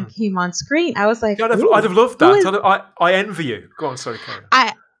Dhawan came on screen, I was like, I'd have loved that. I envy you. Go on, sorry, Karen.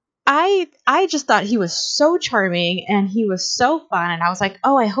 I just thought he was so charming and he was so fun. And I was like,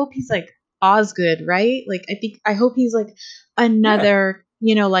 oh, I hope he's like Osgood, right? Like, I hope he's like another,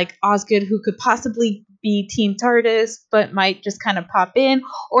 like Osgood who could possibly be Team TARDIS, but might just kind of pop in,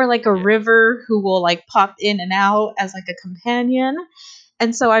 or like a River who will like pop in and out as like a companion.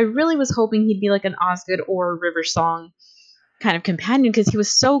 And so I really was hoping he'd be like an Osgood or River Song kind of companion, because he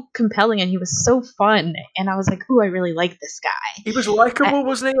was so compelling and he was so fun, and I was like, ooh, I really like this guy. He was likable,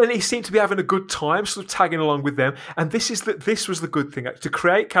 wasn't he? And he seemed to be having a good time, sort of tagging along with them. And this was the good thing, to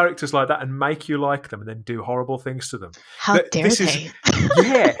create characters like that and make you like them, and then do horrible things to them. How dare they?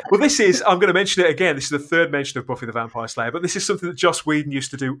 Well, this is, I'm going to mention it again, this is the third mention of Buffy the Vampire Slayer, but this is something that Joss Whedon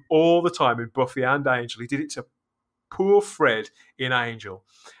used to do all the time in Buffy and Angel. He did it to poor Fred in Angel,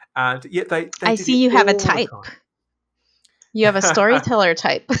 and yet they I see you have a type. You have a storyteller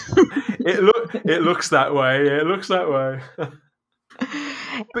type. It looks that way. Yeah, it looks that way.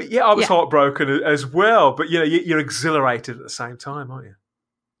 But yeah, I was heartbroken as well. But you're exhilarated at the same time, aren't you?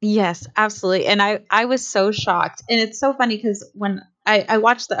 Yes, absolutely. And I was so shocked. And it's so funny because when I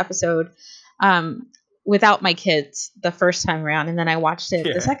watched the episode without my kids the first time around, and then I watched it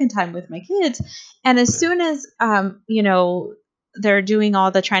the second time with my kids. And as soon as they're doing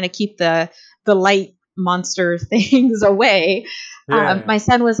all the trying to keep the light monster things away, my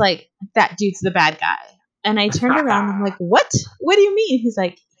son was like, that dude's the bad guy. And I turned around and I'm like, what do you mean? He's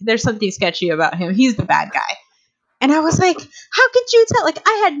like, there's something sketchy about him, he's the bad guy. And I was like, how could you tell? Like,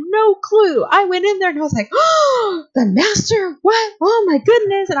 I had no clue. I went in there and I was like, oh, the Master, what? Oh my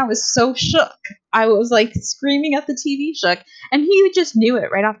goodness. And I was so shook. I was like screaming at the TV, shook. And he just knew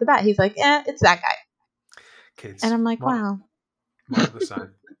it right off the bat. He's like, it's that guy. Kids. And I'm like, wow. More of the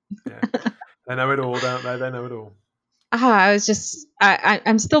same. Yeah. They know it all, don't they? They know it all. I was just,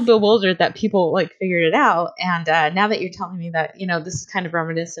 I'm still bewildered that people like figured it out. And now that you're telling me that, this is kind of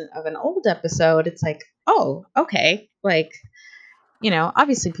reminiscent of an old episode, it's like, oh, okay. Like,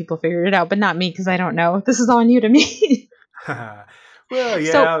 obviously people figured it out, but not me, because I don't know. This is on you to me. Well,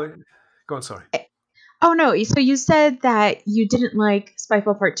 yeah. So, go on, sorry. Oh, no. So you said that you didn't like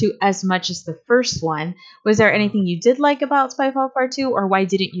Spyfall Part 2 as much as the first one. Was there anything you did like about Spyfall Part 2, or why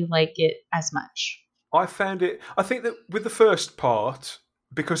didn't you like it as much? I think that with the first part,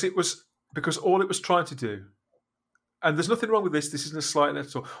 because all it was trying to do, and there's nothing wrong with this isn't a slight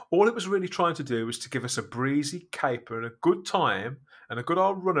at all. All it was really trying to do was to give us a breezy caper and a good time and a good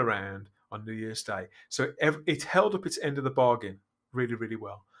old run around on New Year's Day. So it held up its end of the bargain really, really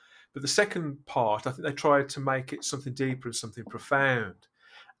well. But the second part, I think they tried to make it something deeper and something profound.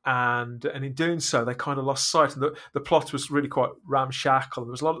 And in doing so, they kind of lost sight. And the plot was really quite ramshackle.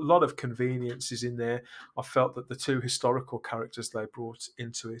 There was a lot of conveniences in there. I felt that the two historical characters they brought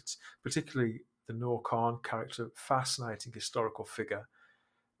into it, particularly the Noor Khan character, fascinating historical figure,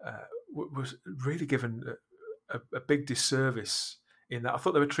 was really given a big disservice in that. I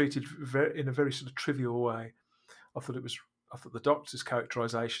thought they were treated in a very sort of trivial way. I thought the Doctor's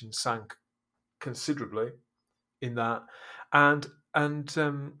characterization sank considerably in that, and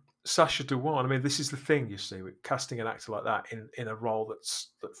Sacha Dhawan. I mean, this is the thing, you see, with casting an actor like that in a role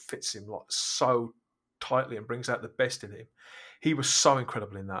that fits him like so tightly and brings out the best in him. He was so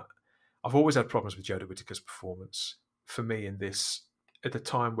incredible in that. I've always had problems with Jodie Whittaker's performance. For me, in this, at the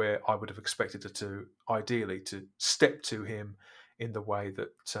time where I would have expected her to ideally to step to him in the way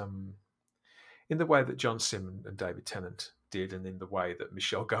that John Simm and David Tennant did, and in the way that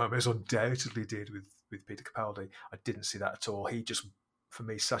Michelle Gomez undoubtedly did with Peter Capaldi. I didn't see that at all. He just, for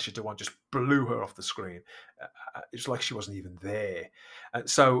me, Sacha Dhawan just blew her off the screen. It's like she wasn't even there. And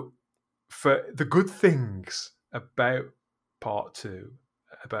so, for the good things about Part 2,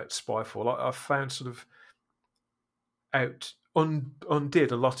 about Spyfall, I found sort of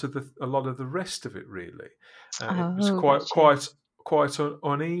undid a lot of the rest of it. Really, it was Oh, gotcha. quite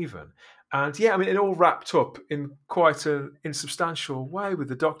uneven. And yeah, I mean, it all wrapped up in quite an insubstantial way, with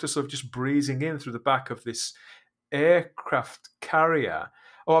the Doctor sort of just breezing in through the back of this aircraft carrier.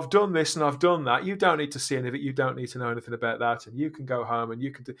 Oh, I've done this and I've done that. You don't need to see any of it. You don't need to know anything about that. And you can go home and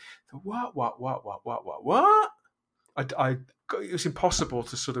you can do what? It was impossible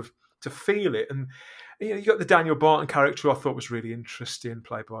to sort of to feel it. And you got the Daniel Barton character, who I thought was really interesting,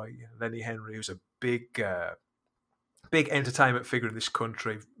 played by Lenny Henry, who's a big entertainment figure in this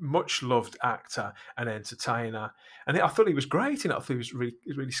country, much loved actor and entertainer. And I thought he was great in it. I thought he was really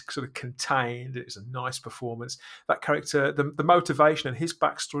sort of contained. It was a nice performance. That character, the motivation and his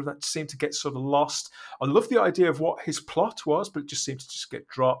backstory, that seemed to get sort of lost. I love the idea of what his plot was, but it just seemed to just get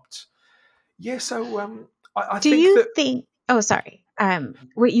dropped. Yeah, so I Do think you that... think? Oh, sorry.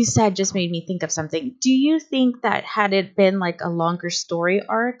 What you said just made me think of something. Do you think that had it been like a longer story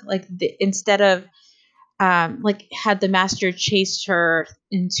arc, like instead of like had the Master chased her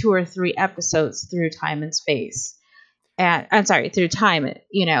in 2 or 3 episodes through time and space, and I'm sorry, through time,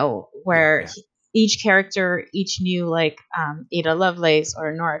 where Yeah. each character, each new, like Ada Lovelace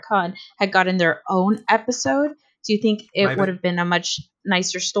or Nora Khan, had gotten their own episode. Do you think it Maybe. would have been a much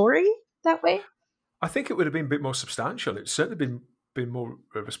nicer story that way? I think it would have been a bit more substantial. It's certainly been more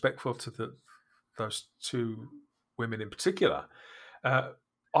respectful to those two women in particular.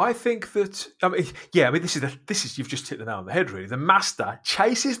 I think that this is you've just hit the nail on the head. Really, the Master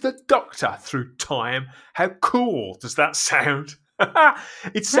chases the Doctor through time. How cool does that sound?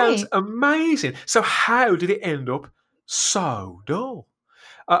 It sounds Right. amazing. So how did it end up so dull?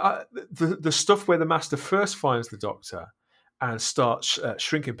 The stuff where the Master first finds the Doctor and starts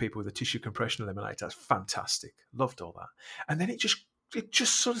shrinking people with a tissue compression eliminator, that's fantastic. Loved all that. And then it just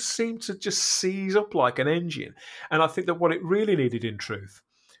sort of seemed to just seize up like an engine. And I think that what it really needed, in truth,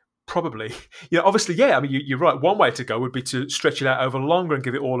 probably, obviously, yeah, I mean, you're right. One way to go would be to stretch it out over longer and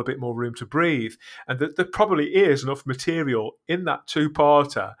give it all a bit more room to breathe. And there probably is enough material in that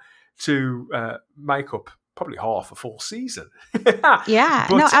 2-parter to make up probably half a full season. Yeah,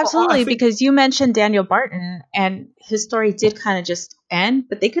 But no, I absolutely. think Because you mentioned Daniel Barton, and his story did kind of just end,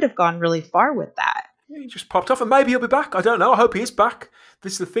 but they could have gone really far with that. he just popped off, and maybe he'll be back. I don't know. I hope he is back.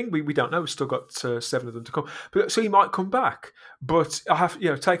 This is the thing, we don't know. We've still got 7 of them to come, but so he might come back. But I have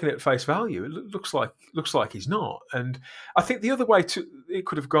taken it at face value. It looks like he's not. And I think the other way it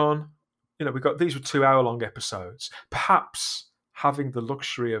could have gone. These were 2-hour-long episodes. Perhaps having the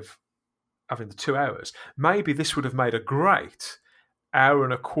luxury of having the 2 hours, maybe this would have made a great hour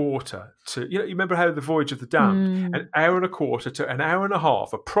and a quarter to, you remember how the Voyage of the Damned, an hour and a quarter to an hour and a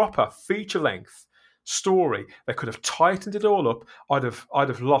half, a proper feature-length story. They could have tightened it all up. I'd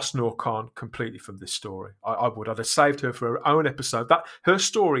have lost Noor Khan completely from this story. I'd have saved her for her own episode. That her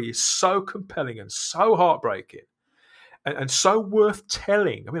story is so compelling and so heartbreaking and so worth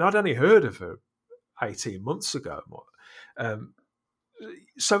telling. I mean, I'd only heard of her 18 months ago.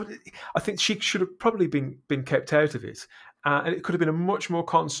 So I think she should have probably been kept out of it, and it could have been a much more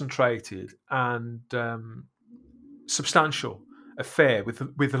concentrated and substantial affair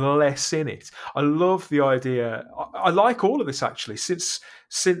with less in it. I love the idea. I like all of this, actually, since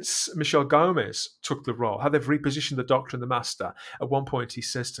Michelle Gomez took the role, how they've repositioned the Doctor and the Master. At one point he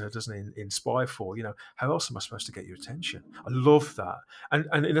says to her, doesn't he, in Spyfall, how else am I supposed to get your attention? I love that.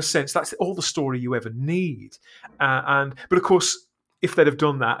 And in a sense, that's all the story you ever need. But of course, if they'd have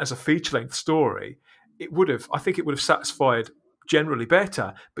done that as a feature-length story, I think it would have satisfied generally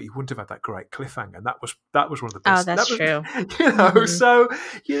better, but you wouldn't have had that great cliffhanger. And that was one of the best. Oh, that's true. Mm-hmm. So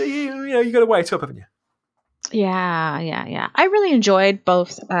you got to wait up, haven't you? Yeah. I really enjoyed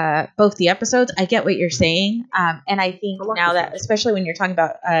both the episodes. I get what you're saying, and I think now that, especially when you're talking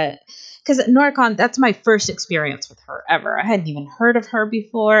about, because Nora Khan, that's my first experience with her ever. I hadn't even heard of her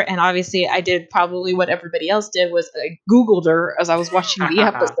before, and obviously I did probably what everybody else did, was I Googled her as I was watching the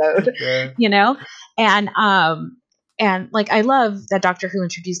episode, Yeah. And like, I love that Doctor Who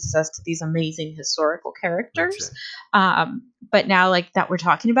introduces us to these amazing historical characters. But now, like, that we're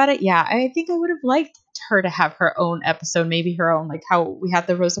talking about it, yeah, I think I would have liked her to have her own episode, maybe her own, like how we had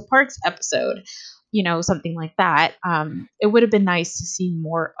the Rosa Parks episode, something like that. It would have been nice to see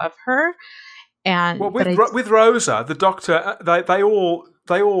more of her. And with Rosa, the Doctor, they all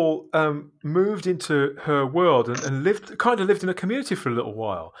moved into her world and lived in a community for a little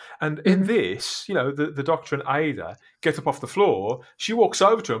while. And in this, the Doctor and Ada get up off the floor. She walks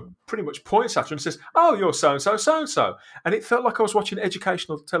over to him, pretty much points at her and says, "Oh, you're so and so, so and so." And it felt like I was watching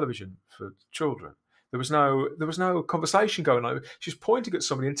educational television for children. There was no conversation going on. She's pointing at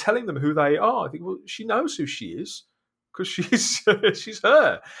somebody and telling them who they are. I think, well, she knows who she is. because she's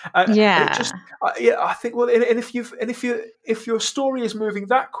her. And it just, I think. Well, and if your story is moving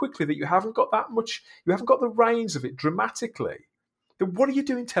that quickly that you haven't got the reins of it dramatically, then what are you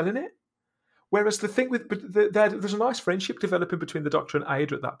doing telling it? Whereas the thing with there's a nice friendship developing between the Doctor and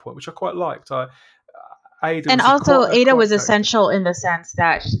Ada at that point, which I quite liked. Ada and also Ada was essential in the sense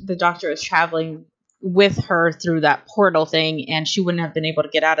that the Doctor was traveling with her through that portal thing, and she wouldn't have been able to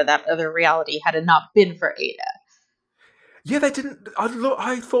get out of that other reality had it not been for Ada. Yeah, they didn't.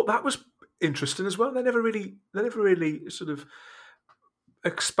 I thought that was interesting as well. They never really sort of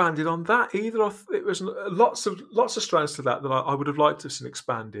expanded on that either. It was lots of strands to that I would have liked to have seen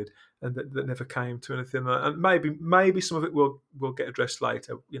expanded, and that never came to anything. And maybe some of it will get addressed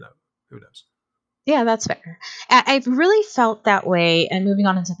later. You know, who knows? Yeah, that's fair. I've really felt that way. And moving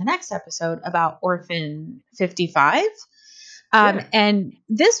on into the next episode about Orphan 55. And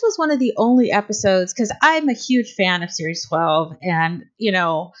this was one of the only episodes, because I'm a huge fan of Series 12 and,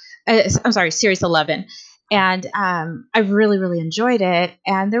 Series 11. And I really, really enjoyed it.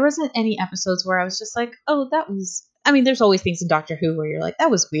 And there wasn't any episodes where I was just like, oh, that was... I mean, there's always things in Doctor Who where you're like, that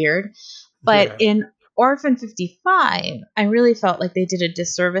was weird. But in Orphan 55, I really felt like they did a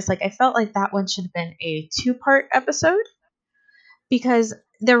disservice. Like, I felt like that one should have been a 2-part episode, because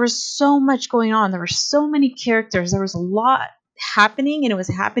there was so much going on. There were so many characters. There was a lot happening, and it was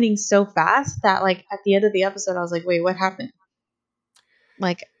happening so fast that, like, at the end of the episode, I was like, wait, what happened?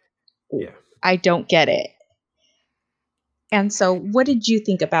 Like, I don't get it. And so what did you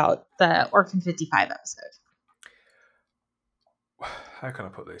think about the Orphan 55 episode? How can I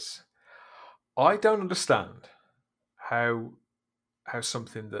put this? I don't understand how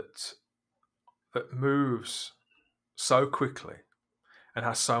something that moves so quickly and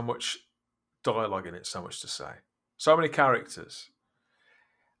has so much dialogue in it, so much to say, so many characters,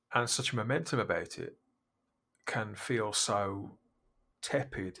 and such momentum about it, can feel so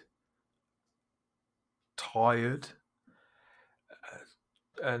tepid, tired,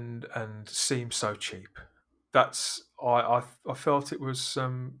 and seem so cheap. That's I felt it was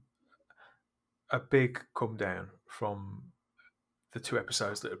a big come down from the 2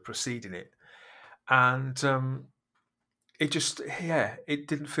 episodes that are preceding it, and it just it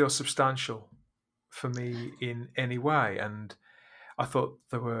didn't feel substantial for me in any way. And I thought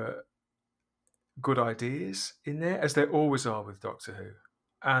there were good ideas in there, as there always are with Doctor Who,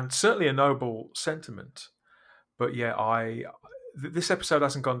 and certainly a noble sentiment. But this episode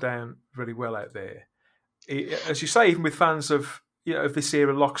hasn't gone down really well out there, as you say, even with fans of this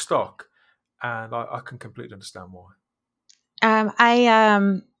era lock stock. And I can completely understand why.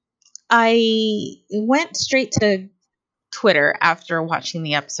 I went straight to Twitter after watching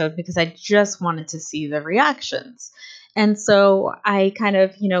the episode because I just wanted to see the reactions. And so I kind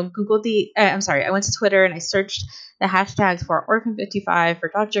of, Googled I went to Twitter and I searched the hashtags for Orphan 55 for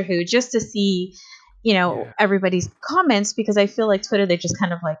Doctor Who just to see, everybody's comments, because I feel like Twitter, they just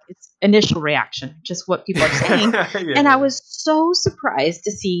kind of like, it's initial reaction, just what people are saying. And I was so surprised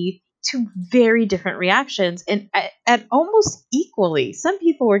to see 2 very different reactions, and at almost equally. Some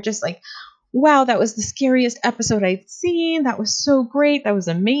people were just like, wow, that was the scariest episode I'd seen. That was so great. That was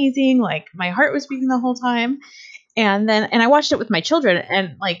amazing. Like, my heart was beating the whole time. And I watched it with my children,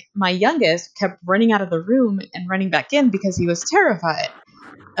 and like my youngest kept running out of the room and running back in because he was terrified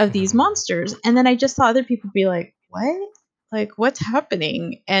of these monsters. And then I just saw other people be like, what? Like, what's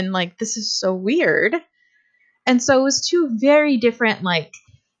happening? And like, this is so weird. And so it was 2 very different, like,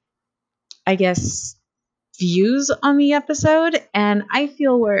 I guess, views on the episode. And I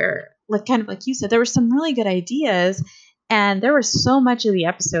feel where, like, kind of like you said, there were some really good ideas, and there was so much of the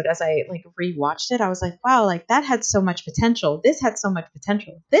episode as I like rewatched it. I was like, wow, like that had so much potential. This had so much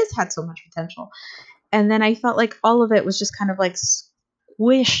potential. This had so much potential. And then I felt like all of it was just kind of like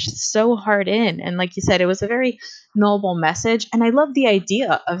squished so hard in. And like you said, it was a very noble message. And I love the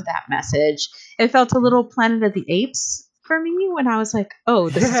idea of that message. It felt a little Planet of the Apes for me when I was like, oh,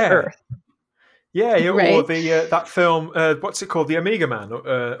 this is Earth. Yeah, right? Or the that film, what's it called, The Omega Man,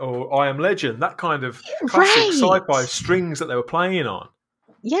 or I Am Legend, that kind of classic sci-fi strings that they were playing on.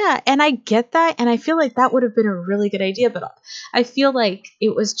 Yeah, and I get that, and I feel like that would have been a really good idea, but I feel like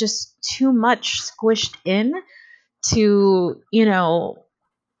it was just too much squished in to,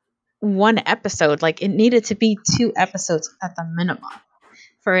 one episode. Like, it needed to be 2 episodes at the minimum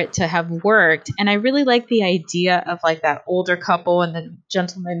for it to have worked. And I really like the idea of like that older couple and the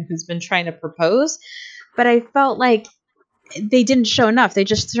gentleman who's been trying to propose, but I felt like they didn't show enough. They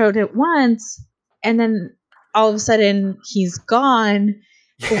just showed it once, and then all of a sudden he's gone.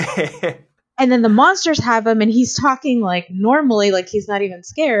 And then the monsters have him, and he's talking like normally, like he's not even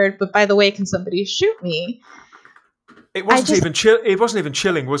scared. But by the way, can somebody shoot me? It wasn't even It wasn't even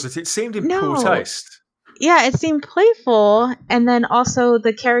chilling, was it? It seemed in poor taste. Yeah, it seemed playful, and then also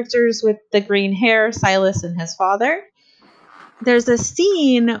the characters with the green hair, Silas and his father. There's a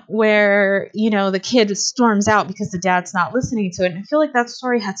scene where, the kid storms out because the dad's not listening to it. And I feel like that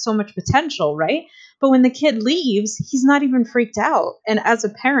story had so much potential, right? But when the kid leaves, he's not even freaked out. And as a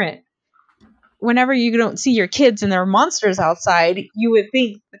parent, whenever you don't see your kids and there are monsters outside, you would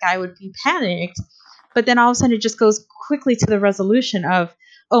think the guy would be panicked. But then all of a sudden it just goes quickly to the resolution of,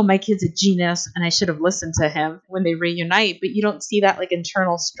 oh, my kid's a genius and I should have listened to him when they reunite. But you don't see that like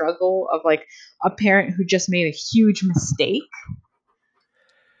internal struggle of like a parent who just made a huge mistake.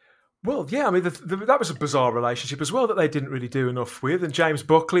 Well, yeah, I mean, that was a bizarre relationship as well that they didn't really do enough with. And James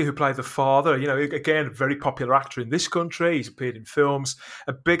Buckley, who played the father, again, a very popular actor in this country. He's appeared in films,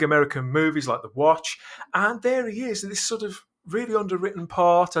 big American movies like The Watch. And there he is in this sort of really underwritten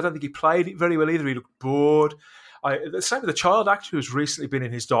part. I don't think he played it very well either. He looked bored. The same with the child actor who's recently been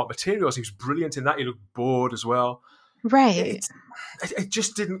in his Dark Materials. He was brilliant in that. He looked bored as well. Right. It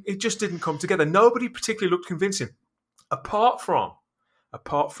just didn't come together. Nobody particularly looked convincing, apart from.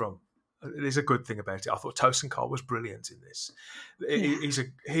 There's a good thing about it. I thought Tosin Cole was brilliant in this. Yeah.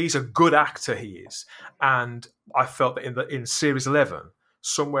 He's a good actor. He is, and I felt that in series 11,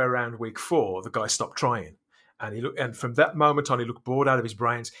 somewhere around week 4, the guy stopped trying, and from that moment on, he looked bored out of his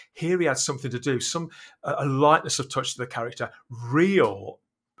brains. Here, he had something to do, a lightness of touch to the character, real,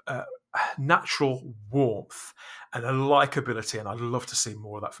 natural warmth, and a likability, and I'd love to see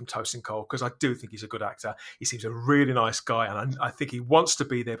more of that from Tosin Cole because I do think he's a good actor. He seems a really nice guy, and I think he wants to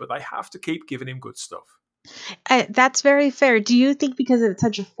be there, but they have to keep giving him good stuff. That's very fair. Do you think because it's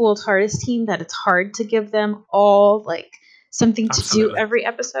such a full TARDIS team that it's hard to give them all like something to do every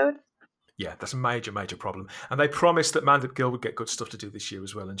episode? Yeah, that's a major, major problem. And they promised that Mandip Gill would get good stuff to do this year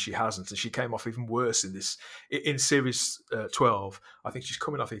as well, and she hasn't. And she came off even worse in series 12. I think she's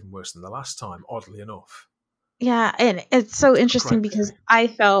coming off even worse than the last time, oddly enough. Yeah, and it's so interesting because I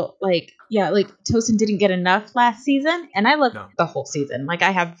felt like Tosin didn't get enough last season, and I loved the whole season. Like, I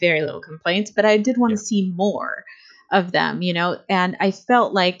have very little complaints, but I did want to see more of them, and I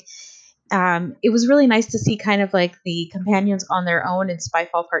felt like it was really nice to see kind of like the companions on their own in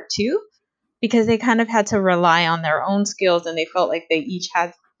Spyfall Part 2, because they kind of had to rely on their own skills, and they felt like they each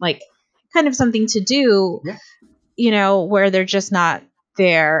had like kind of something to do, where they're just not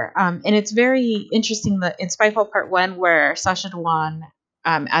there. And it's very interesting that in Spyfall Part 1, where Sacha Dhawan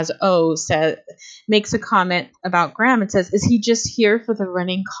as O makes a comment about Graham and says, is he just here for the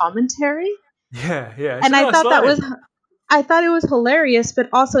running commentary? Yeah. And I thought it was hilarious, but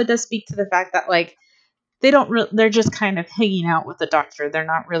also it does speak to the fact that like they're just kind of hanging out with the Doctor. They're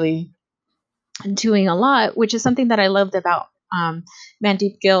not really doing a lot, which is something that I loved about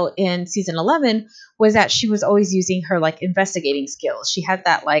Mandeep Gill in season 11, was that she was always using her like investigating skills. She had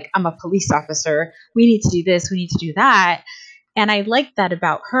that like, I'm a police officer, we need to do this, we need to do that, and I liked that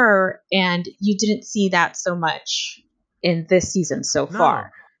about her. And you didn't see that so much in this season so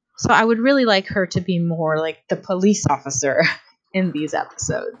far. So I would really like her to be more like the police officer in these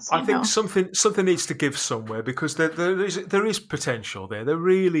episodes. I think something needs to give somewhere, because there is potential there. There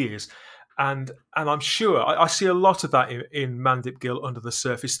really is. And I'm sure I see a lot of that in Mandip Gill under the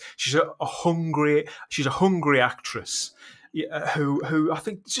surface. She's a hungry actress who I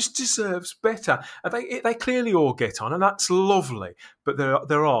think just deserves better. And they clearly all get on, and that's lovely. But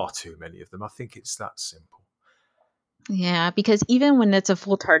there are too many of them. I think it's that simple. Yeah, because even when it's a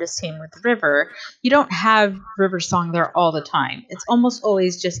full TARDIS team with River, you don't have River's song there all the time. It's almost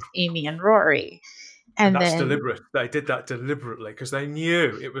always just Amy and Rory. And that's deliberate. They did that deliberately because they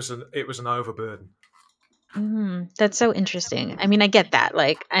knew it was an overburden. That's so interesting. I mean, I get that.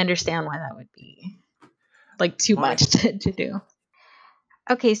 Like, I understand why that would be like too much to do.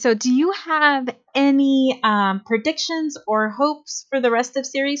 Okay, so do you have any predictions or hopes for the rest of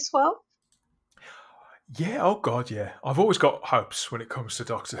Series 12? Yeah. Oh God, yeah. I've always got hopes when it comes to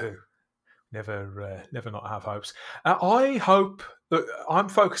Doctor Who. Never not have hopes. I hope. Look, I'm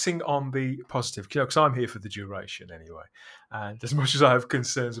focusing on the positive, because I'm here for the duration anyway. And as much as I have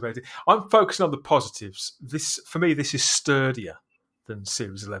concerns about it, I'm focusing on the positives. For me, this is sturdier than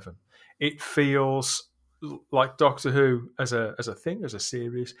Series 11. It feels like Doctor Who as a thing, as a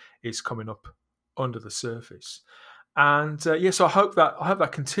series, is coming up under the surface. And so I hope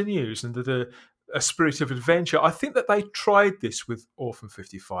that continues, and that a spirit of adventure. I think that they tried this with Orphan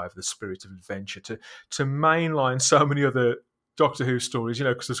 55, the spirit of adventure, to mainline so many other Doctor Who stories,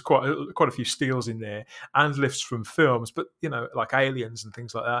 because there's quite a few steals in there and lifts from films, but like Aliens and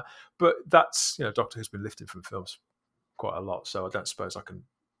things like that. But that's Doctor Who's been lifted from films quite a lot, so I don't suppose I can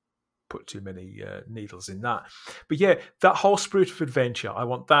put too many needles in that. But yeah, that whole spirit of adventure, I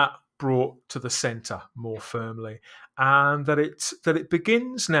want that brought to the centre more firmly, and that it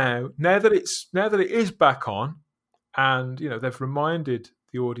begins now that it is back on, and they've reminded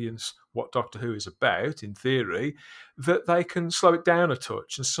the audience what Doctor Who is about in theory, that they can slow it down a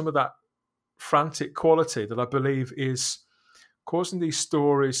touch, and some of that frantic quality that I believe is causing these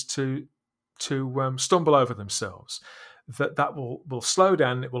stories to stumble over themselves, that will slow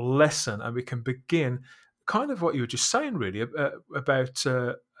down, it will lessen, and we can begin kind of what you were just saying, really, about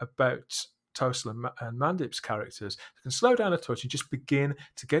Tosel and Mandip's characters. You can slow down a touch and just begin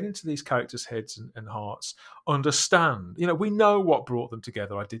to get into these characters' heads and hearts, understand. We know what brought them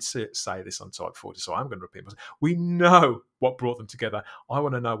together. I did say this on Type 40, so I'm going to repeat myself. We know what brought them together. I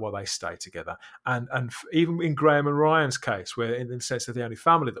want to know why they stay together. And even in Graham and Ryan's case, where in the sense they're the only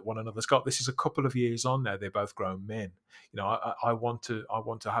family that one another's got, this is a couple of years on now. They're both grown men. I want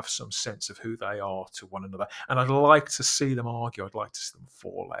to have some sense of who they are to one another, and I'd like to see them argue. I'd like to see them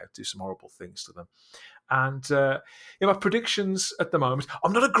fall out, do some horrible things to them. And my predictions at the moment,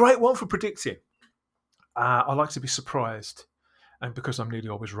 I'm not a great one for predicting. I like to be surprised, and because I'm nearly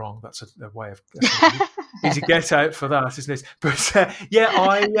always wrong, that's a way of easy get out for that, isn't it? But and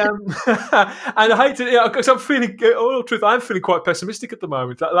I hate to, because I'm feeling, all truth, I'm feeling quite pessimistic at the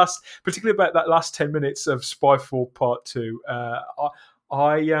moment. Particularly about that last 10 minutes of Spyfall Part 2.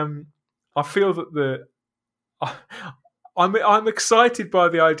 I feel that I'm excited by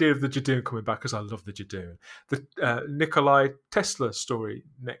the idea of the Judoon coming back, because I love the Judoon. The Nikolai Tesla story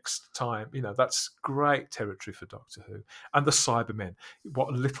next time, that's great territory for Doctor Who. And the Cybermen,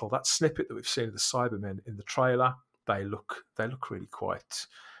 that snippet that we've seen of the Cybermen in the trailer, they look really quite.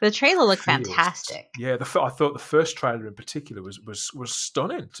 The trailer looked fantastic. Yeah, I thought the first trailer in particular was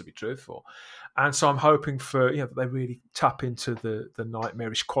stunning, to be truthful. And so I'm hoping for that they really tap into the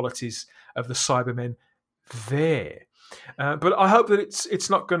nightmarish qualities of the Cybermen there. But I hope that it's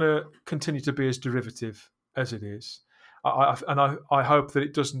not going to continue to be as derivative as it is. I hope that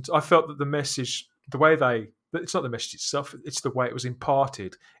it doesn't. I felt that the message, it's not the message itself, it's the way it was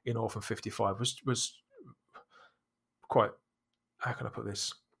imparted in Orphan 55 was quite, how can I put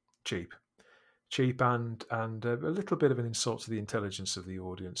this, cheap and a little bit of an insult to the intelligence of the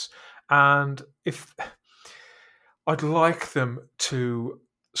audience. And if I'd like them to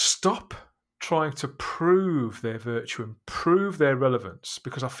stop trying to prove their virtue and prove their relevance,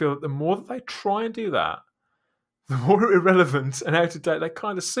 because I feel that the more that they try and do that, the more irrelevant and out of date they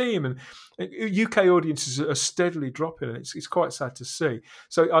kind of seem. And UK audiences are steadily dropping, and it's quite sad to see.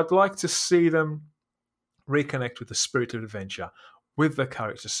 So I'd like to see them reconnect with the spirit of adventure, with the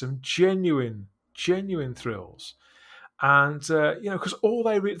characters, some genuine thrills. And, because all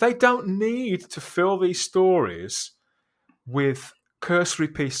they don't need to fill these stories with cursory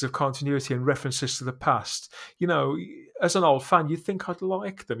pieces of continuity and references to the past. As an old fan, you'd think I'd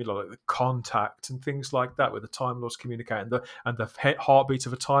like them, like the Contact and things like that, where the Time Lords communicate, and the heartbeat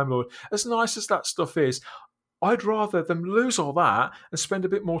of a Time Lord. As nice as that stuff is, I'd rather them lose all that and spend a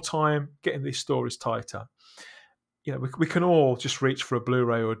bit more time getting these stories tighter. We can all just reach for a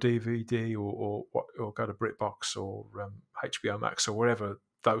Blu-ray or a DVD or go to BritBox or HBO Max or wherever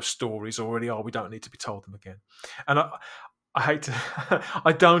those stories already are. We don't need to be told them again. And I hate to.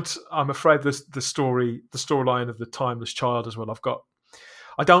 I'm afraid the storyline of the Timeless Child as well.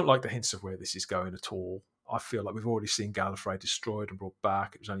 I don't like the hints of where this is going at all. I feel like we've already seen Gallifrey destroyed and brought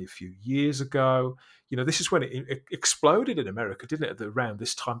back. It was only a few years ago. This is when it exploded in America, didn't it? Around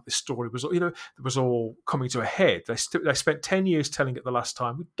this time, this story was, it was all coming to a head. They spent 10 years telling it the last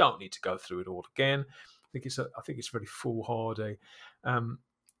time. We don't need to go through it all again. I think it's very foolhardy.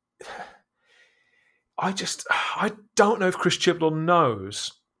 I don't know if Chris Chibnall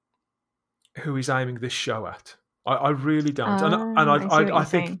knows who he's aiming this show at. I really don't,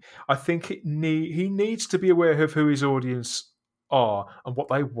 I think he needs to be aware of who his audience are and what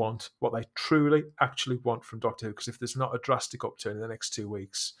they want, what they truly actually want from Doctor Who. Because if there's not a drastic upturn in the next 2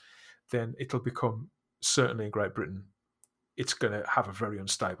 weeks, then it'll become, certainly in Great Britain, it's going to have a very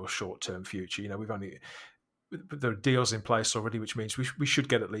unstable short-term future. There are deals in place already, which means we should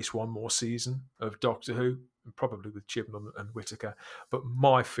get at least one more season of Doctor Who, and probably with Chibnall and Whittaker. But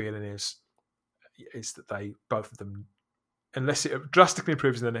my feeling is that both of them, unless it drastically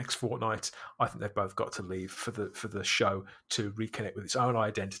improves in the next fortnight, I think they've both got to leave for the show to reconnect with its own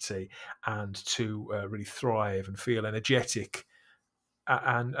identity and to really thrive and feel energetic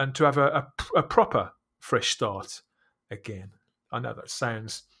and to have a proper fresh start again. I know that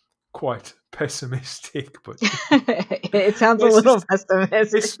sounds quite pessimistic, but it sounds a little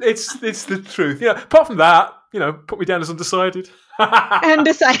pessimistic. It's the truth. Apart from that, put me down as undecided.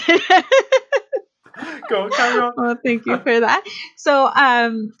 Undecided. Go on, carry on. Well, thank you for that. So,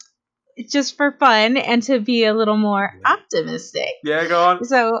 just for fun and to be a little more optimistic. Yeah, go on.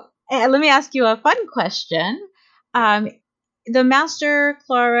 So, let me ask you a fun question. The Master,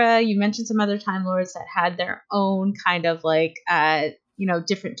 Clara, you mentioned some other Time Lords that had their own kind of like,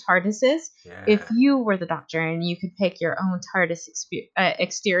 different TARDISes. Yeah. If you were the Doctor and you could pick your own TARDIS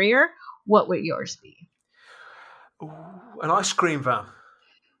exterior, what would yours be? Ooh, an ice cream van.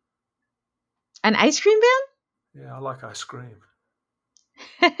 An ice cream Yeah, I like ice cream.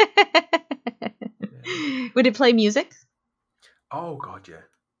 van? Would it play music? Oh, God, yeah.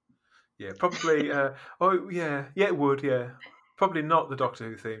 Yeah, probably. Yeah, it would, yeah. Probably not the Doctor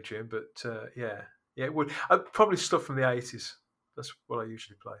Who theme tune, but yeah, it would. Probably stuff from the 80s. That's what I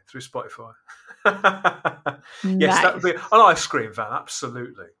usually play through Spotify. Yes, that would be an ice cream van,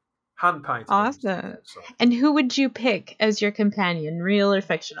 absolutely. Hand painted. Awesome. And who would you pick as your companion, real or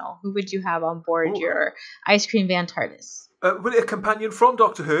fictional? Who would you have on board your ice cream van TARDIS? Would it a companion from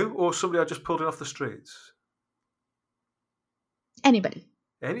Doctor Who or somebody I just pulled in off the streets? Anybody.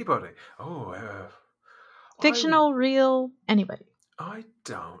 Anybody? Oh, fictional, real, anybody. I'm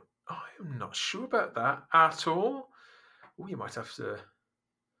not sure about that at all. Oh, you might have to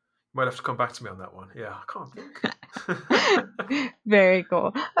come back to me on that one. Yeah, I can't think. Very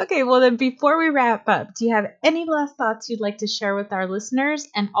cool. Okay, well then before we wrap up, do you have any last thoughts you'd like to share with our listeners?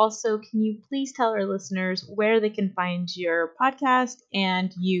 And also, can you please tell our listeners where they can find your podcast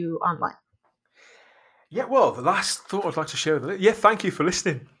and you online? Yeah, well, the last thought I'd like to share with you. Yeah, thank you for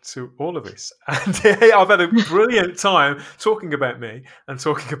listening to all of this. And I've had a brilliant time talking about me and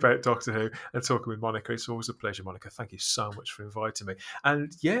talking about Doctor Who and talking with Monica. It's always a pleasure, Monica. Thank you so much for inviting me.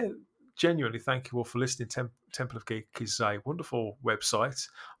 And yeah, genuinely, thank you all for listening. Temple of Geek is a wonderful website.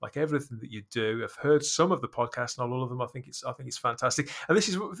 Like everything that you do, I've heard some of the podcasts, not all of them. I think it's fantastic. And this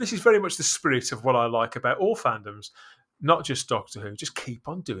is very much the spirit of what I like about all fandoms. Not just Doctor Who, just keep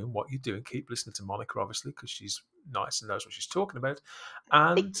on doing what you're doing. Keep listening to Monica, obviously, because she's nice and knows what she's talking about.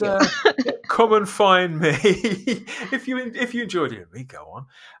 And come and find me. if you enjoyed hearing me go on,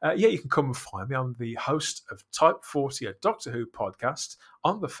 you can come and find me. I'm the host of Type 40, a Doctor Who podcast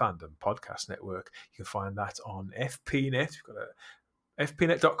on the Fandom Podcast Network. You can find that on FPNet. We've got a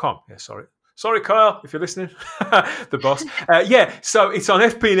fpnet.com. Yeah, Sorry, Kyle, if you're listening, the boss. So it's on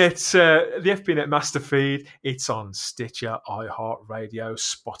FPNet, the FPNet master feed. It's on Stitcher, iHeartRadio,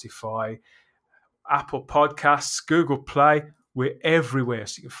 Spotify, Apple Podcasts, Google Play. We're everywhere.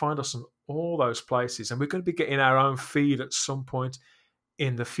 So you can find us on all those places. And we're going to be getting our own feed at some point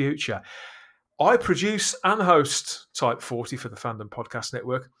in the future. I produce and host Type 40 for the Fandom Podcast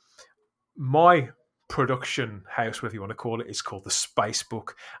Network. My production house, whatever you want to call it, is called the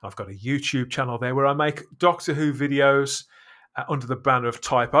Spacebook. I've got a YouTube channel there where I make Doctor Who videos under the banner of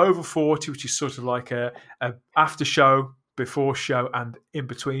Type Over 40, which is sort of like a after show, before show, and in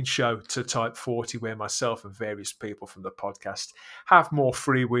between show to Type 40, where myself and various people from the podcast have more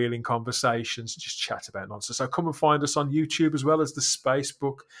freewheeling conversations, just chat about nonsense. So come and find us on YouTube as well as the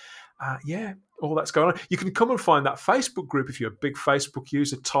Spacebook. All that's going on. You can come and find that Facebook group if you're a big Facebook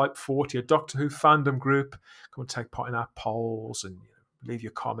user, Type 40, a Doctor Who fandom group. Come and take part in our polls and leave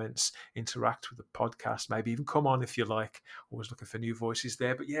your comments, interact with the podcast, maybe even come on if you like. Always looking for new voices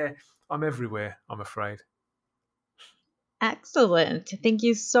there. But yeah, I'm everywhere, I'm afraid. Excellent. Thank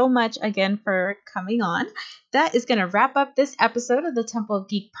you so much again for coming on. That is going to wrap up this episode of the Temple of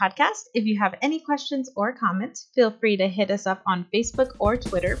Geek podcast. If you have any questions or comments, feel free to hit us up on Facebook or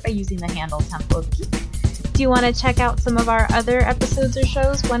Twitter by using the handle Temple of Geek. Do you want to check out some of our other episodes or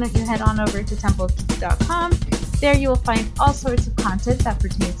shows? Why don't you head on over to templeofgeek.com. There you will find all sorts of content that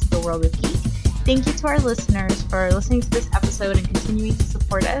pertains to the world of geek. Thank you to our listeners for listening to this episode and continuing to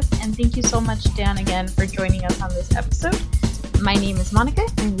support us. And thank you so much, Dan, again, for joining us on this episode. My name is Monica,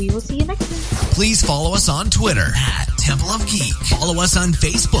 and we will see you next time. Please follow us on Twitter at Temple of Geek. Follow us on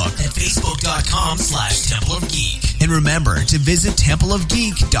Facebook at facebook.com/Temple of Geek. And remember to visit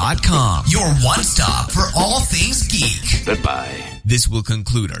templeofgeek.com, your one stop for all things geek. Goodbye. This will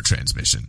conclude our transmission.